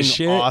give a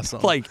shit.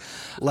 Awesome.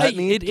 Let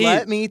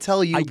me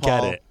tell you,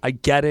 Paul. I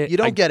get it. You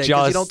don't get it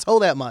because you don't tow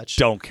that much.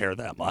 Don't care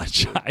that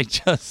much.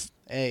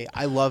 Hey,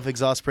 I love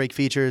exhaust brake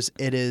features.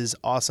 It is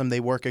awesome. They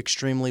work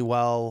extremely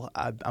well.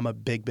 I'm a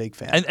big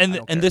fan.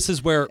 And this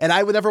is where... And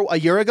I would never... A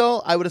year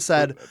ago, I would have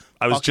said...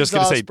 I was just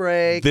going to say...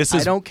 Brake,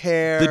 I don't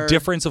care. The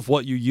difference of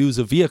what you use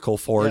a vehicle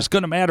for is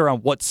going to matter on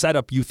what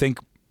setup you think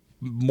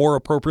more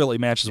appropriately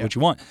matches what you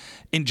want.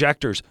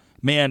 Injectors.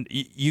 Man,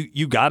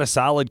 you got a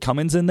solid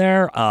Cummins in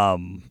there. I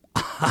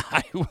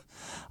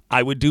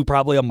would do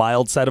probably a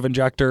mild set of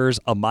injectors,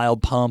 a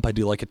mild pump. I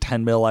do like a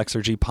 10 mil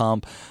Exergy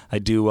pump. I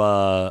do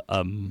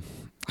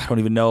I don't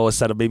even know, a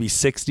set of maybe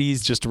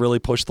 60s just to really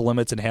push the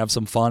limits and have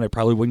some fun. I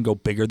probably wouldn't go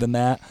bigger than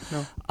that.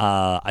 No.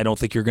 I don't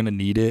think you're going to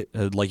need it.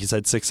 Like you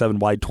said, 6.7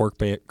 wide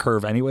torque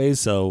curve anyways.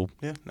 So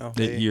yeah, no,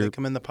 they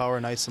come in the power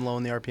nice and low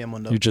in the RPM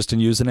window. You're just in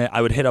using it.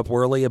 I would hit up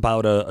Whirly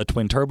about a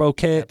twin turbo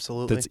kit.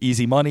 Absolutely. That's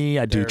easy money.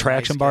 I do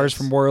traction bars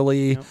from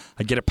Whirly. Yep.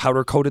 I get it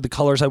powder coated the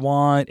colors I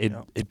want.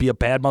 It'd be a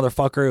bad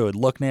motherfucker. It would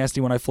look nasty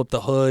when I flip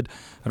the hood.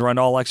 I'd run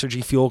all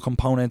Exergy fuel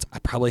components.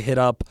 I'd probably hit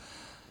up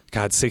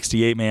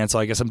 68, man. So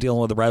I guess I'm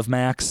dealing with the Rev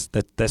Max.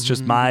 That's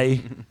just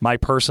my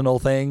personal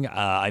thing.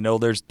 I know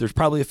there's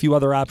probably a few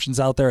other options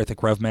out there. I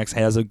think Rev Max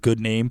has a good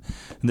name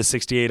in the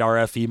 68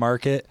 RFE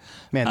market.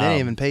 Man, they didn't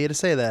even pay you to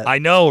say that. I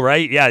know,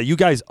 right? Yeah, you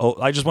guys.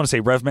 Oh, I just want to say,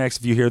 Rev Max,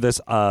 if you hear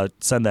this,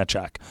 send that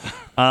check.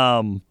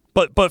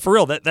 But for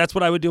real, that's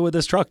what I would do with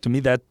this truck. To me,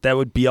 that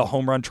would be a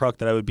home run truck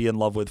that I would be in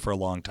love with for a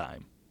long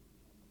time.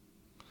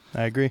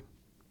 I agree.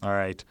 All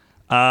right.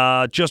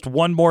 Just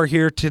one more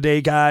here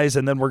today, guys,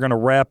 and then we're going to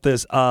wrap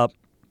this up.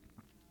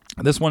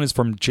 This one is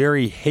from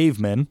Jerry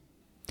Haveman.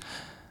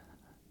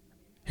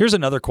 Here's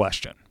another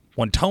question.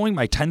 When towing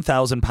my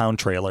 10,000-pound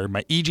trailer,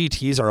 my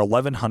EGTs are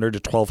 1,100 to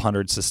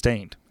 1,200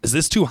 sustained. Is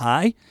this too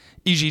high?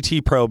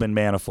 EGT probe and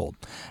manifold.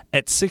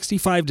 At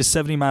 65 to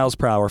 70 miles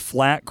per hour,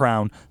 flat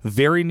ground,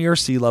 very near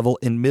sea level,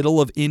 in middle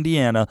of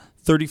Indiana,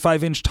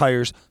 35-inch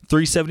tires,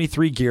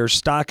 373 gears,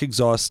 stock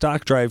exhaust,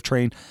 stock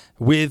drivetrain,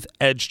 with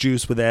edge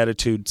juice with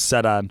attitude,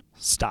 set on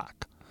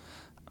stock.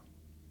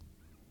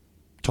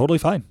 Totally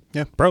fine.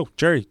 Yeah. Bro,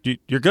 Jerry,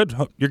 you're good.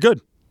 You're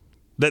good.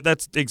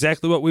 That's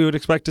exactly what we would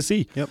expect to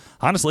see. Yep.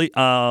 Honestly,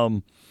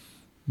 the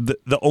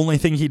only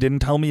thing he didn't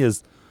tell me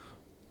is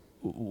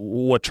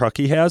what truck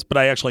he has, but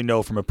I actually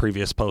know from a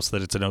previous post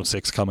that it's an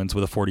 06 Cummins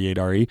with a 48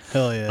 RE.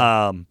 Hell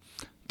yeah.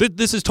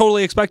 This is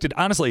totally expected.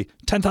 Honestly,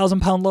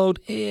 10,000-pound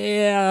load,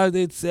 yeah,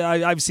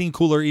 I've seen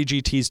cooler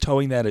EGTs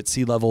towing that at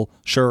sea level.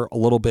 Sure, a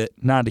little bit,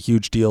 not a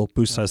huge deal.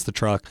 Boost test the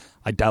truck.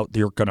 I doubt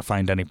you're going to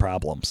find any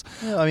problems.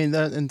 Yeah, I mean,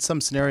 in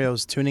some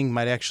scenarios, tuning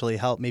might actually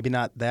help. Maybe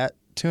not that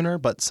tuner,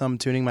 but some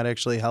tuning might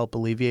actually help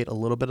alleviate a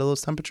little bit of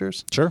those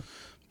temperatures. Sure.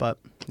 But,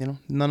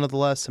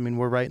 nonetheless, I mean,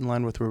 we're right in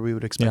line with where we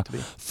would expect to be.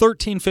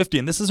 1350,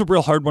 and this is a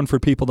real hard one for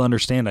people to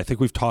understand. I think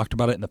we've talked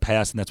about it in the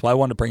past, and that's why I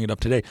wanted to bring it up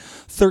today.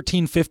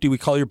 1350, we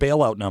call your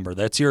bailout number.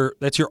 That's your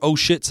oh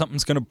shit,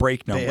 something's going to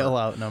break number.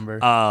 Bailout number.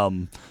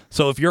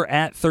 So if you're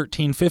at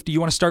 1350, you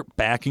want to start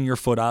backing your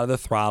foot out of the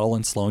throttle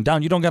and slowing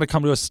down. You don't got to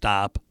come to a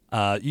stop.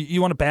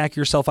 You want to back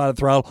yourself out of the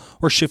throttle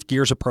or shift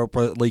gears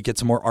appropriately, get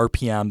some more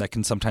RPM that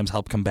can sometimes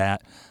help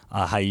combat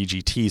high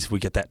EGTs if we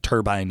get that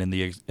turbine in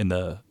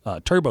the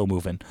turbo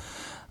moving.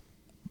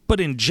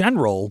 But in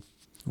general,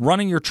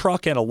 running your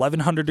truck at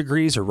 1100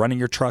 degrees or running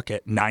your truck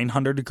at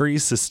 900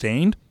 degrees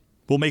sustained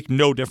will make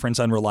no difference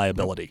on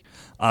reliability.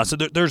 So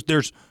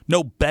there's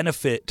no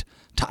benefit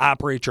to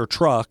operate your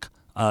truck.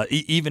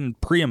 Even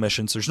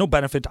pre-emissions, there's no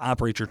benefit to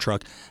operate your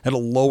truck at a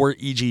lower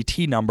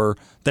EGT number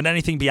than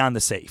anything beyond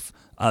the safe.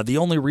 The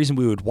only reason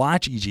we would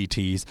watch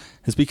EGTs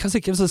is because it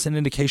gives us an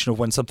indication of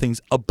when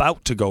something's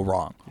about to go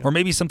wrong, or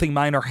maybe something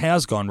minor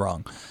has gone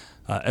wrong,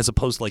 as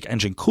opposed to like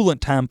engine coolant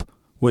temp,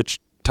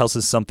 which tells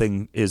us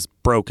something is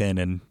broken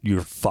and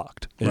you're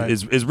fucked. Right.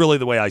 Is really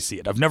the way I see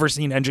it. I've never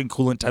seen engine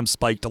coolant temp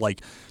spike to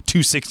like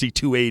 260,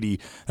 280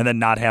 and then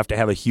not have to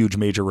have a huge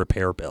major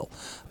repair bill.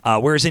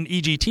 Whereas in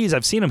EGTs,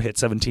 I've seen them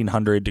hit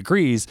 1700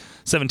 degrees,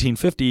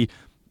 1750,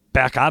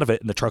 back out of it,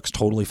 and the truck's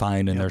totally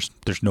fine, and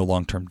there's no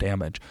long-term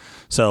damage.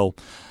 So,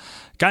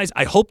 guys,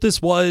 I hope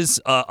this was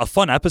a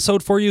fun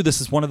episode for you.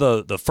 This is one of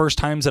the first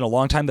times in a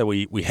long time that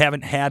we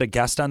haven't had a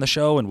guest on the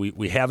show, and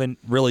we haven't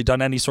really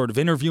done any sort of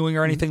interviewing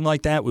or anything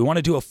like that. We want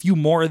to do a few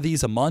more of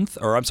these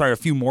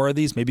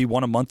maybe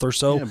one a month or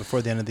so. Yeah,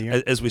 before the end of the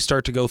year. As we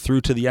start to go through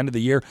to the end of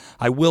the year.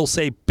 I will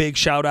say big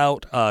shout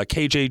out,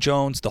 KJ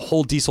Jones, the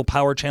whole Diesel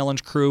Power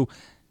Challenge crew.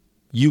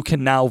 You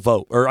can now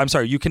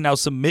you can now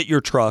submit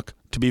your truck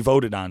to be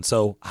voted on.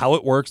 So how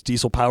it works,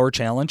 Diesel Power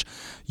Challenge,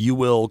 you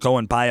will go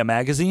and buy a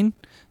magazine.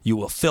 You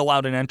will fill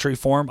out an entry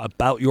form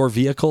about your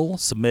vehicle,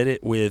 submit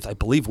it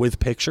with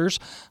pictures,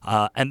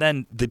 and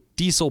then the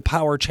Diesel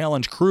Power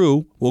Challenge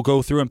crew will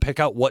go through and pick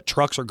out what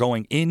trucks are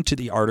going into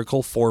the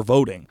article for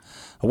voting.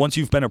 Once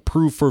you've been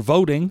approved for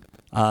voting,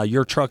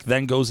 your truck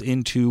then goes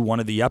into one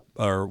of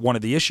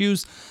the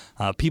issues.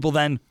 People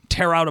then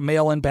tear out a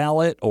mail-in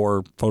ballot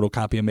or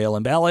photocopy a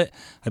mail-in ballot.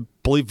 I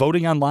believe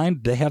voting online,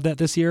 did they have that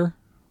this year?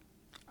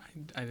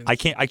 I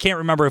can't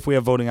remember if we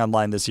have voting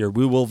online this year.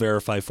 We will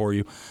verify for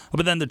you.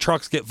 But then the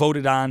trucks get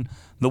voted on.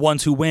 The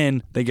ones who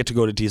win, they get to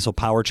go to Diesel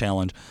Power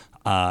Challenge.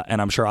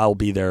 And I'm sure I'll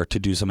be there to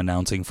do some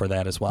announcing for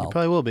that as well. You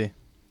probably will be.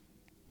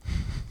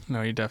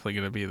 No, you're definitely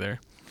going to be there.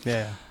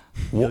 Yeah.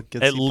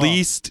 At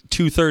least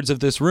 2/3 of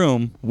this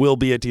room will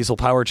be at Diesel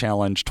Power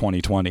Challenge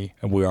 2020,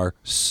 and we are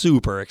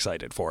super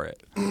excited for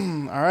it. All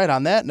right,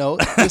 on that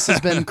note, this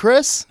has been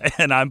Chris.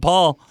 And I'm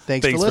Paul.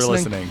 Thanks for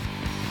listening.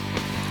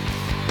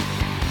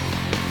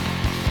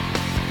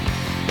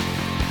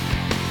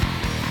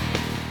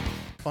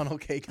 Funnel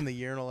cake and the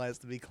urinal has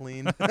to be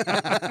clean.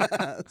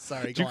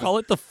 Sorry. Did you call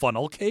it the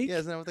funnel cake? Yeah,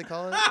 isn't that what they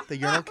call it? The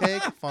urinal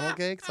cake, funnel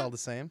cake, it's all the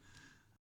same.